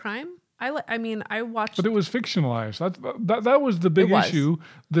like true crime, I watched. But it was fictionalized. That was the big issue.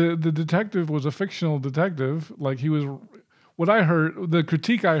 The detective was a fictional detective. Like he was. What I heard, the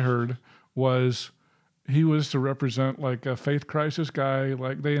critique I heard was he was to represent like a faith crisis guy.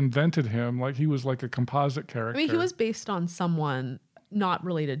 Like they invented him. Like he was like a composite character. I mean, he was based on someone not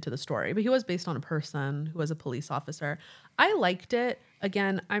related to the story, but he was based on a person who was a police officer. I liked it.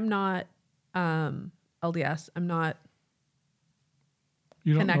 Again, I'm not LDS. I'm not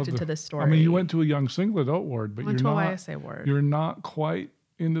connected to this story. I mean, you went to a young single adult ward, but went to a YSA ward. You're not quite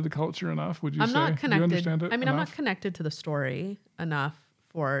into the culture enough, would you say? I'm not connected. You understand it I mean, enough? I'm not connected to the story enough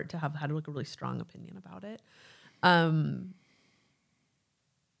to have had like a really strong opinion about it. I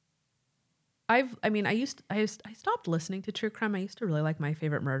stopped listening to true crime. I used to really like My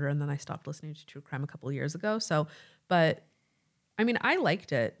Favorite Murder, and then I stopped listening to true crime a couple of years ago. So, but I mean, I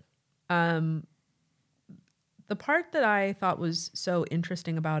liked it. The part that I thought was so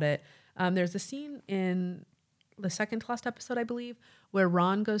interesting about it, there's a scene in the second to last episode, I believe, where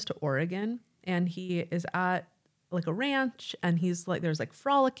Ron goes to Oregon and he is at like a ranch and he's like, there's like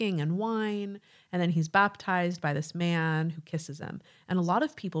frolicking and wine. And then he's baptized by this man who kisses him. And a lot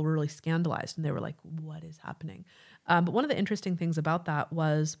of people were really scandalized and they were like, what is happening? But one of the interesting things about that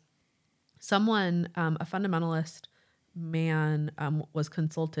was someone, a fundamentalist man, was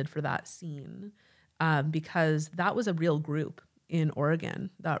consulted for that scene because that was a real group in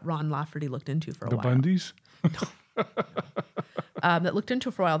Oregon that Ron Lafferty looked into for a while. The Bundys? That looked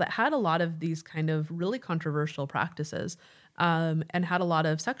into for a while, that had a lot of these kind of really controversial practices, and had a lot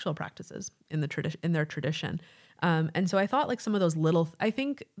of sexual practices in their tradition. And so I thought like some of those I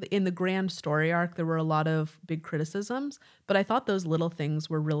think in the grand story arc, there were a lot of big criticisms, but I thought those little things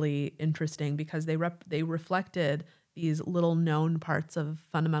were really interesting because they reflected these little known parts of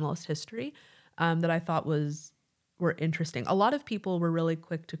fundamentalist history that I thought were interesting. A lot of people were really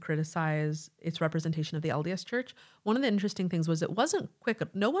quick to criticize its representation of the LDS Church. One of the interesting things was it wasn't quick.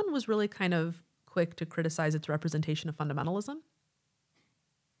 No one was really kind of quick to criticize its representation of fundamentalism.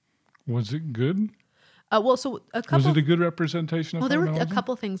 Was it good? Was it a good representation of fundamentalism? Well, there were a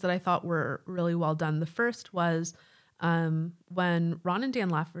couple things that I thought were really well done. The first was when Ron and Dan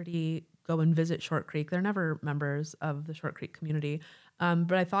Lafferty go and visit Short Creek. They're never members of the Short Creek community.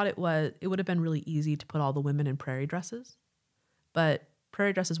 But I thought it would have been really easy to put all the women in prairie dresses, but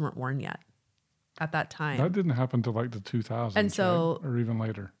prairie dresses weren't worn yet at that time. That didn't happen till like the 2000s, and so, right? Or even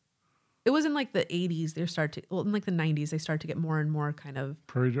later. It was in like the 80s. In like the 90s, they started to get more and more kind of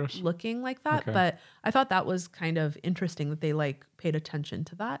prairie dress looking like that. Okay. But I thought that was kind of interesting that they like paid attention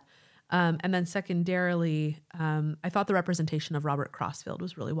to that. And then secondarily, I thought the representation of Robert Crossfield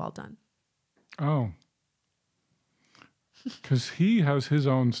was really well done. Oh. Because he has his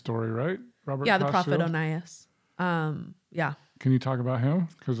own story, right? Robert Crossfield? The prophet Onias. Yeah. Can you talk about him?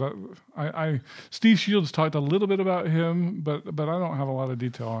 Because Steve Shields talked a little bit about him, but I don't have a lot of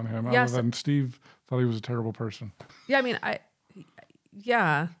detail on him. Other than Steve thought he was a terrible person. Yeah, I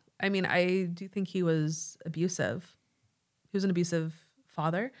mean, I do think he was abusive. He was an abusive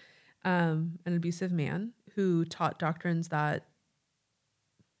father, an abusive man who taught doctrines that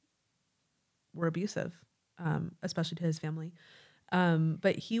were abusive. Especially to his family.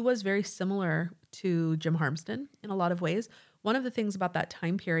 But he was very similar to Jim Harmston in a lot of ways. One of the things about that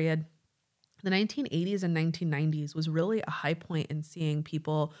time period, the 1980s and 1990s, was really a high point in seeing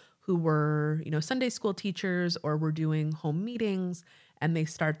people who were, Sunday school teachers or were doing home meetings, and they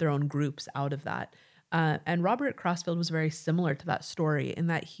start their own groups out of that. And Robert Crossfield was very similar to that story in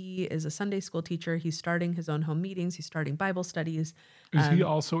that he is a Sunday school teacher. He's starting his own home meetings. He's starting Bible studies. Is he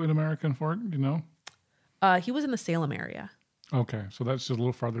also in American Fork? Do you know? He was in the Salem area. Okay, so that's just a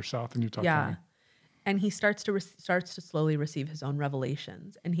little farther south than Utah County. And he starts to slowly receive his own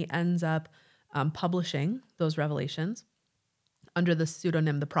revelations, and he ends up publishing those revelations under the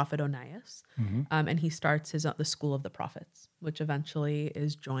pseudonym the Prophet Onias. Mm-hmm. And he starts the School of the Prophets, which eventually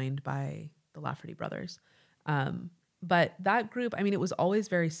is joined by the Lafferty brothers. But that group, I mean, it was always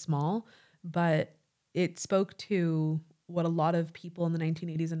very small, but it spoke to what a lot of people in the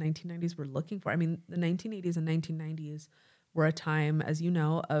 1980s and 1990s were looking for. I mean, the 1980s and 1990s were a time, as you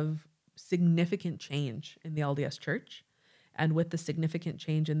know, of significant change in the LDS Church. And with the significant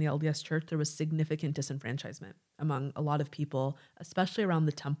change in the LDS Church, there was significant disenfranchisement among a lot of people, especially around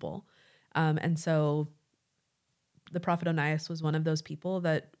the temple. And so the prophet Onias was one of those people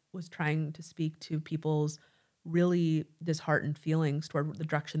that was trying to speak to people's really disheartened feelings toward the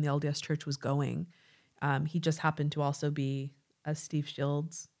direction the LDS Church was going. He just happened to also be, as Steve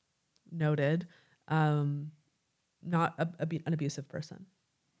Shields noted, not an abusive person.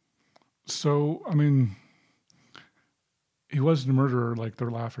 So, I mean, he wasn't a murderer like the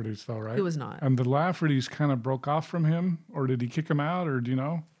Laffertys, though, right? He was not. And the Laffertys kind of broke off from him, or did he kick him out, or do you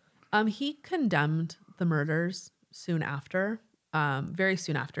know? He condemned the murders soon after. Very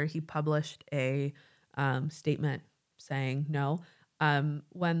soon after, he published a statement saying no.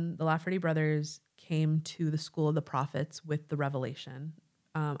 When the Lafferty brothers came to the School of the Prophets with the revelation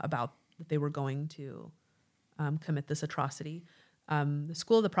about that they were going to commit this atrocity, the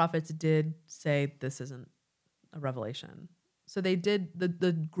School of the Prophets did say this isn't a revelation. So they did,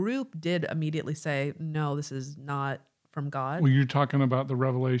 the group did immediately say, no, this is not from God. Well, you're talking about the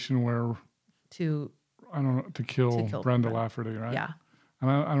revelation where to kill Brenda Lafferty, right? Yeah. And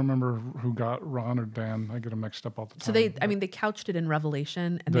I don't remember who got Ron or Dan. I get them mixed up all the time. So they couched it in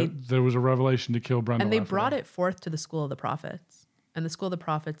revelation, and there was a revelation to kill Brenda and they Lafferty. brought it forth to the School of the Prophets. And the School of the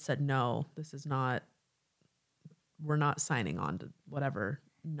Prophets said, no, this is not, we're not signing on to whatever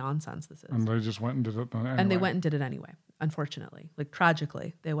nonsense this is. And they just went and did it anyway. And they went and did it anyway, unfortunately. Like,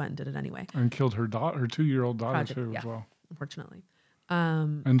 tragically, they went and did it anyway. And killed her 2-year-old daughter, too, as well. Unfortunately.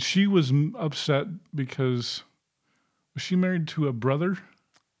 And she was upset because, was she married to a brother?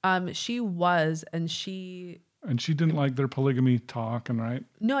 She was, and she didn't like their polygamy talk, and right?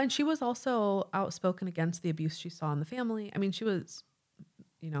 No, and she was also outspoken against the abuse she saw in the family. I mean, she was,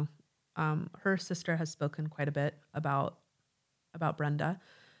 her sister has spoken quite a bit about Brenda,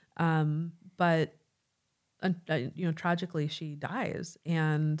 but tragically she dies,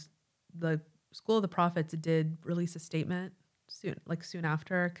 and the School of the Prophets did release a statement soon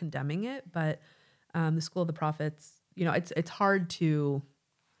after, condemning it. But the School of the Prophets, it's hard to.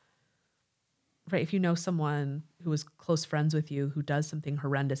 Right, if you know someone who is close friends with you who does something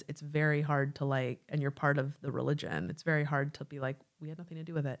horrendous, it's very hard to and you're part of the religion. It's very hard to be like, we had nothing to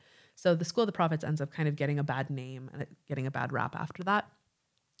do with it. So the School of the Prophets ends up kind of getting a bad name and getting a bad rap after that.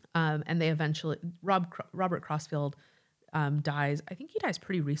 And they eventually, Robert Crossfield dies. I think he dies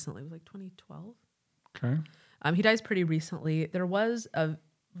pretty recently. It was like 2012. Okay. He dies pretty recently. There was a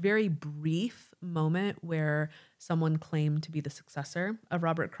very brief moment where someone claimed to be the successor of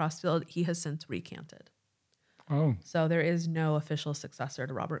Robert Crossfield. He has since recanted. Oh. So there is no official successor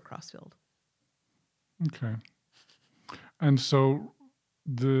to Robert Crossfield. Okay. And so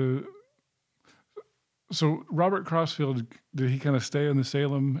Robert Crossfield, did he kind of stay in the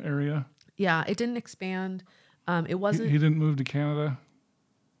Salem area? Yeah, it didn't expand. It wasn't. He didn't move to Canada?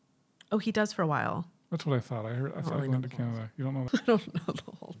 Oh, he does for a while. That's what I thought. I thought he went to Canada. You don't know that?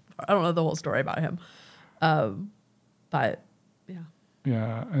 I don't know the whole story about him. But yeah.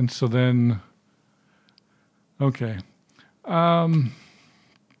 Yeah. And so then, okay. I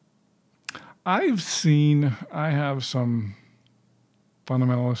have some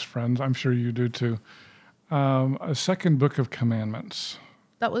fundamentalist friends. I'm sure you do too. A second book of commandments.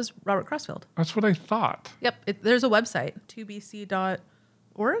 That was Robert Crossfield. That's what I thought. Yep. There's a website,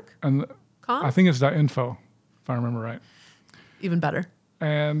 2bc.org. And I think it's .info, if I remember right. Even better.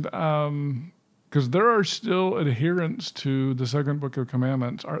 And because there are still adherents to the second book of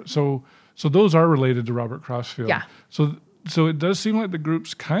commandments. So those are related to Robert Crossfield. Yeah. So it does seem like the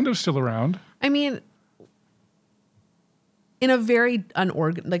group's kind of still around. I mean, in a very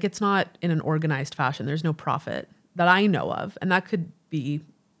it's not in an organized fashion. There's no prophet that I know of. And that could be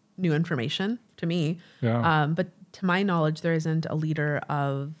new information to me. Yeah. But to my knowledge, there isn't a leader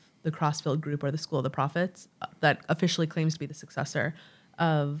of the Crossfield group or the School of the Prophets that officially claims to be the successor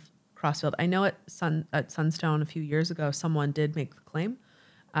of Crossfield. I know at Sunstone a few years ago, someone did make the claim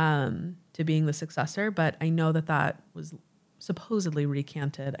to being the successor, but I know that was supposedly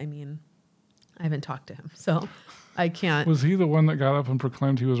recanted. I mean, I haven't talked to him, so I can't. Was he the one that got up and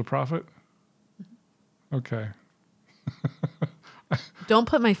proclaimed he was a prophet? Mm-hmm. Okay. Don't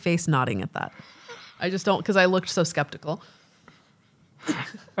put my face nodding at that. I just don't, because I looked so skeptical.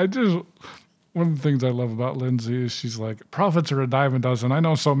 One of the things I love about Lindsay is she's like, prophets are a dime a dozen. I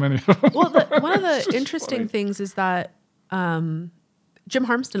know so many of them. Well, one of the interesting things is that Jim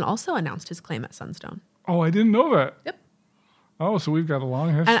Harmston also announced his claim at Sunstone. Oh, I didn't know that. Yep. Oh, so we've got a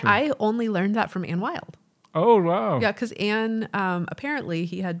long history. And I only learned that from Anne Wilde. Oh, wow. Yeah, because Anne, apparently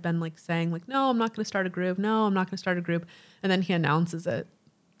he had been like saying like, no, I'm not going to start a group. No, I'm not going to start a group. And then he announces it.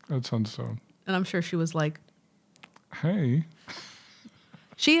 That sounds so. And I'm sure she was like, hey.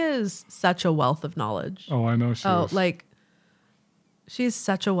 She is such a wealth of knowledge. Oh, I know she is. Like, she's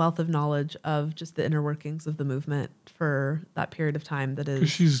such a wealth of knowledge of just the inner workings of the movement for that period of time that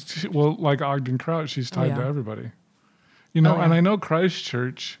is. Well, like Ogden Crouch, she's tied to everybody. You know, Oh, yeah. and I know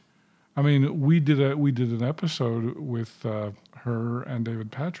Christchurch. I mean, we did an episode with her and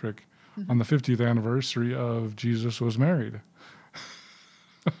David Patrick on the 50th anniversary of Jesus Was Married.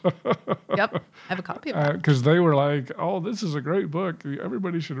 Yep, I have a copy of that. Because they were like, "Oh, this is a great book.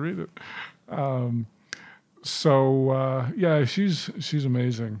 Everybody should read it." Yeah, she's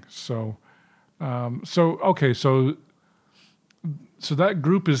amazing. So that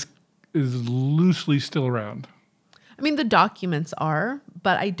group is loosely still around. I mean, the documents are,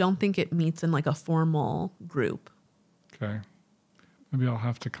 but I don't think it meets in like a formal group. Okay, maybe I'll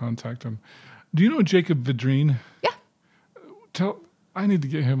have to contact him. Do you know Jacob Vidrine? Yeah. I need to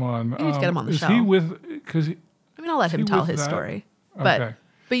get him on. You need to get him on the show. Is he with? Because I mean, I'll let him tell his story. But Okay.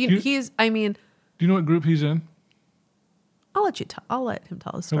 but he's. I mean, Do you know what group he's in? I'll let him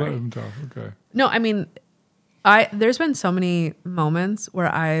tell his I'll story. let him tell. Okay. No, I mean, there's been so many moments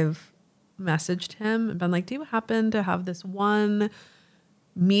where I've messaged him and been like, do you happen to have this one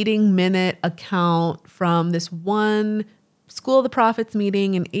meeting minute account from this one School of the Prophets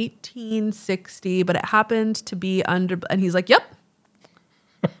meeting in 1860, but it happened to be under, and he's like, yep.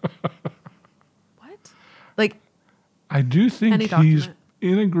 What? Like, I do think he's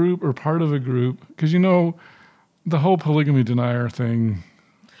in a group or part of a group because, you know, the whole polygamy denier thing.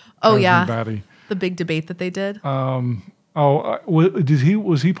 Oh, yeah. Batty. The big debate that they did. Was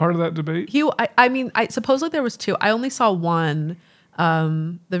he part of that debate? I mean, supposedly there was two. I only saw one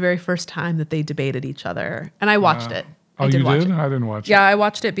the very first time that they debated each other. And I watched it. Oh, you did? I didn't watch it. Yeah, I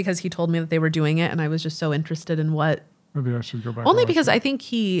watched it because he told me that they were doing it. And I was just so interested in what. Maybe I should go back. Only because I think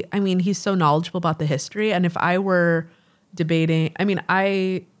he's so knowledgeable about the history. And if I were debating,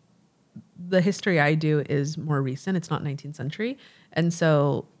 the history I do is more recent. It's not 19th century. And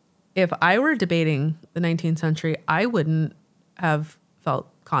so if I were debating the 19th century, I wouldn't have felt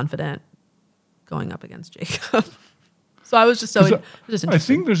confident going up against Jacob. So I was just just interested. I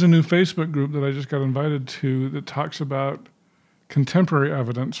think there's a new Facebook group that I just got invited to that talks about contemporary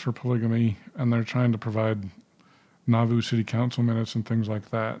evidence for polygamy, and they're trying to provide Nauvoo City Council minutes and things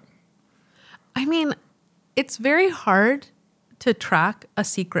like that. I mean, it's very hard to track a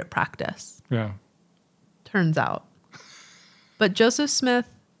secret practice. Yeah. Turns out. But Joseph Smith,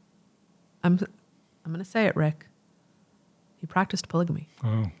 I'm going to say it, Rick. He practiced polygamy.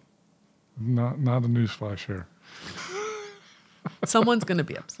 Oh. Not a newsflash here. Someone's going to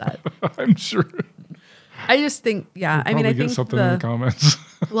be upset. I'm sure. I just think, yeah. We'll I get think something in the comments.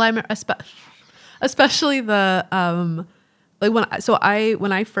 Well, I'm especially the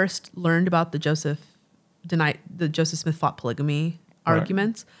when I first learned about the Joseph Smith fought polygamy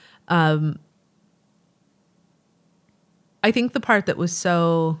arguments. I think the part that was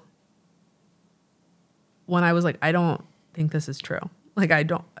so, when I was like, I don't think this is true.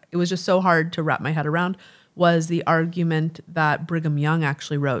 It was just so hard to wrap my head around, was the argument that Brigham Young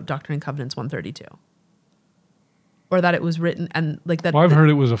actually wrote Doctrine and Covenants 132. Or that it was written and like that. Well, I've heard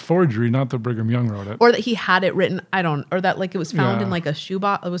it was a forgery, not that Brigham Young wrote it. Or that he had it written, or that like it was found in like a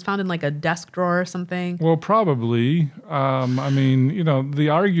shoebox, it was found in like a desk drawer or something. Well, probably. I mean, you know, the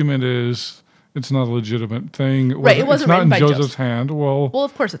argument is it's not a legitimate thing. Right, it wasn't written by Joseph's Joseph. hand. Well,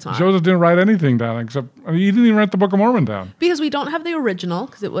 of course it's not. Joseph didn't write anything down except, he didn't even write the Book of Mormon down. Because we don't have the original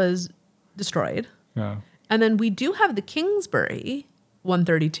because it was destroyed. Yeah. And then we do have the Kingsbury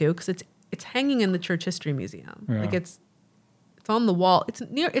 132 because it's hanging in the Church History Museum. Yeah. Like it's on the wall. It's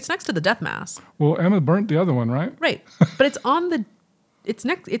next to the death mask. Well, Emma burnt the other one, right? Right. But it's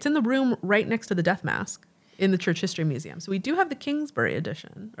in the room right next to the death mask in the Church History Museum. So we do have the Kingsbury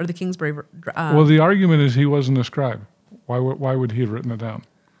edition, or the Kingsbury. Well, the argument is he wasn't a scribe. Why would he have written it down?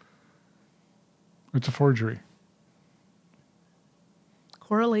 It's a forgery.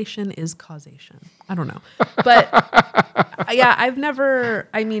 Correlation is causation. I don't know. But yeah, I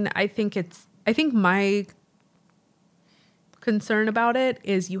think my concern about it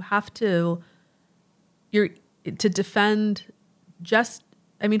is to defend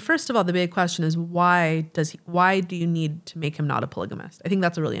first of all, the big question is why do you need to make him not a polygamist? I think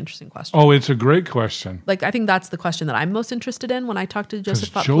that's a really interesting question. Oh, it's a great question. Like, I think that's the question that I'm most interested in when I talk to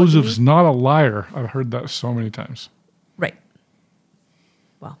Joseph. Joseph's not a liar. I've heard that so many times. Right.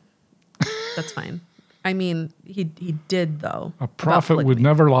 Well, that's fine. I mean, he did though. A prophet would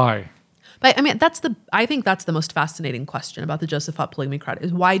never lie. But I mean, I think that's the most fascinating question about the Josephat polygamy crowd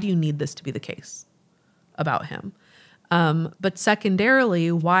is why do you need this to be the case about him? But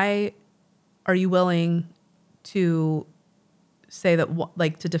secondarily, why are you willing to say that,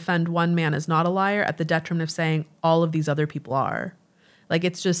 like, to defend one man as not a liar at the detriment of saying all of these other people are? Like,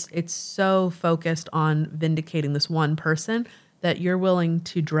 it's so focused on vindicating this one person that you're willing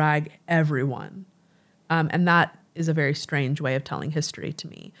to drag everyone. And that is a very strange way of telling history to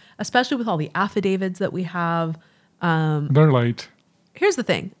me, especially with all the affidavits that we have. They're late. Here's the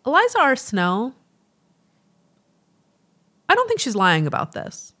thing. Eliza R. Snow, I don't think she's lying about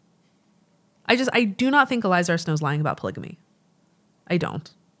this. I do not think Eliza R. Snow's lying about polygamy. I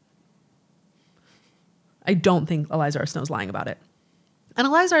don't think Eliza R. Snow's lying about it. And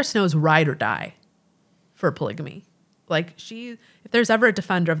Eliza R. Snow's ride or die for polygamy. Like, if there's ever a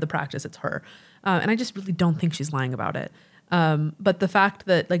defender of the practice, it's her. And I just really don't think she's lying about it. But the fact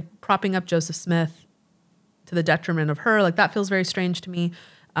that, like, propping up Joseph Smith to the detriment of her, like, that feels very strange to me.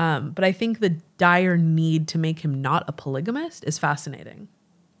 But I think the dire need to make him not a polygamist is fascinating.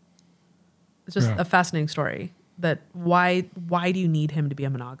 It's just a fascinating story. That why do you need him to be a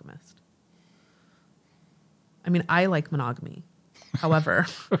monogamist? I mean, I like monogamy, however,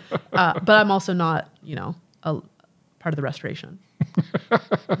 but I'm also not, a part of the restoration.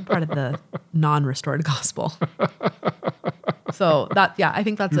 I'm part of the non-restored gospel. So I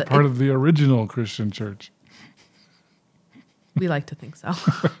think that's part of the original Christian church. We like to think so.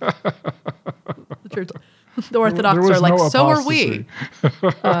 The Orthodox are like, so are we.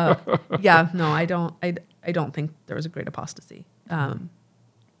 I don't think there was a great apostasy.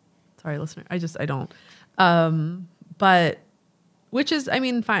 Sorry, listener. I don't. But which is, I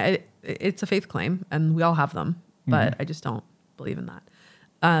mean, fine. It's a faith claim, and we all have them. But I just don't believe in that.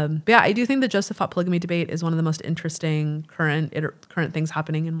 But I do think the Josephat polygamy debate is one of the most interesting current things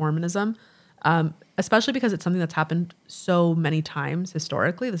happening in Mormonism. Especially because it's something that's happened so many times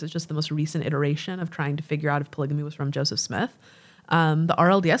historically. This is just the most recent iteration of trying to figure out if polygamy was from Joseph Smith. The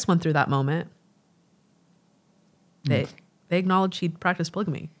RLDS went through that moment. They acknowledge he practiced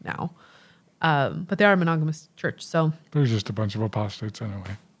polygamy now. But they are a monogamous church, so... There's just a bunch of apostates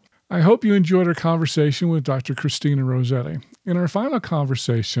anyway. I hope you enjoyed our conversation with Dr. Cristina Rosetti. In our final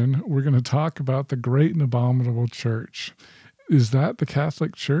conversation, we're going to talk about the Great and Abominable Church. Is that the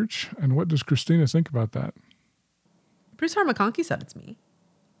Catholic Church? And what does Cristina think about that? Bruce R. McConkie said it's me.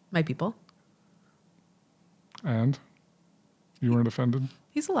 My people. And? You weren't offended?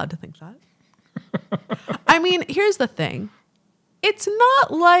 He's allowed to think that. I mean, here's the thing. It's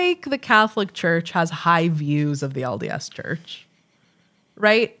not like the Catholic Church has high views of the LDS Church,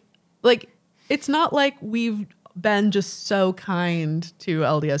 right? Like, it's not like we've been just so kind to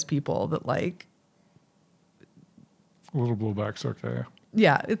LDS people that, like... A little blowback's okay.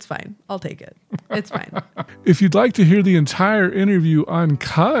 Yeah, it's fine. I'll take it. It's fine. If you'd like to hear the entire interview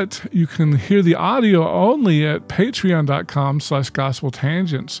uncut, you can hear the audio only at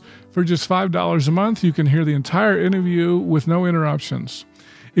patreon.com/gospeltangents. For just $5 a month, you can hear the entire interview with no interruptions.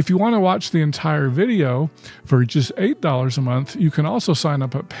 If you want to watch the entire video for just $8 a month, you can also sign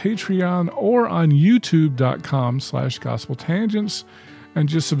up at Patreon or on youtube.com/gospeltangents and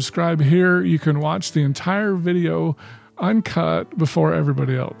just subscribe here. You can watch the entire video uncut before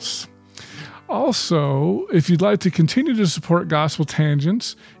everybody else. Also, if you'd like to continue to support Gospel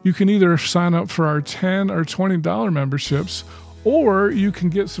Tangents, you can either sign up for our $10 or $20 memberships, or you can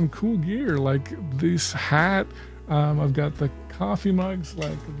get some cool gear like this hat. I've got the coffee mugs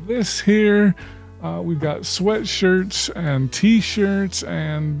like this here. We've got sweatshirts and t-shirts,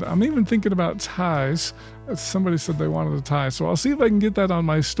 and I'm even thinking about ties. Somebody said they wanted a tie, so I'll see if I can get that on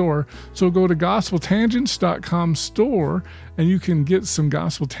my store. So go to gospeltangents.com store, and you can get some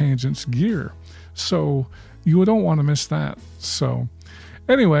Gospel Tangents gear. So you don't want to miss that. So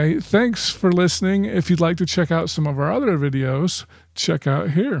anyway, thanks for listening. If you'd like to check out some of our other videos, check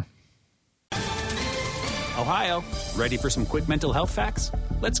out here. Ohio, ready for some quick mental health facts?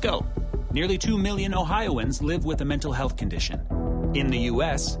 Let's go. Nearly 2 million Ohioans live with a mental health condition. In the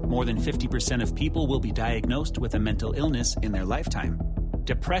U.S., more than 50% of people will be diagnosed with a mental illness in their lifetime.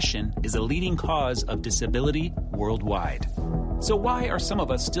 Depression is a leading cause of disability worldwide. So why are some of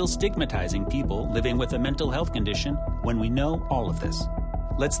us still stigmatizing people living with a mental health condition when we know all of this?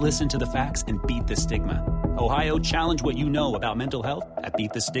 Let's listen to the facts and beat the stigma. Ohio, challenge what you know about mental health at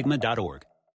beatthestigma.org.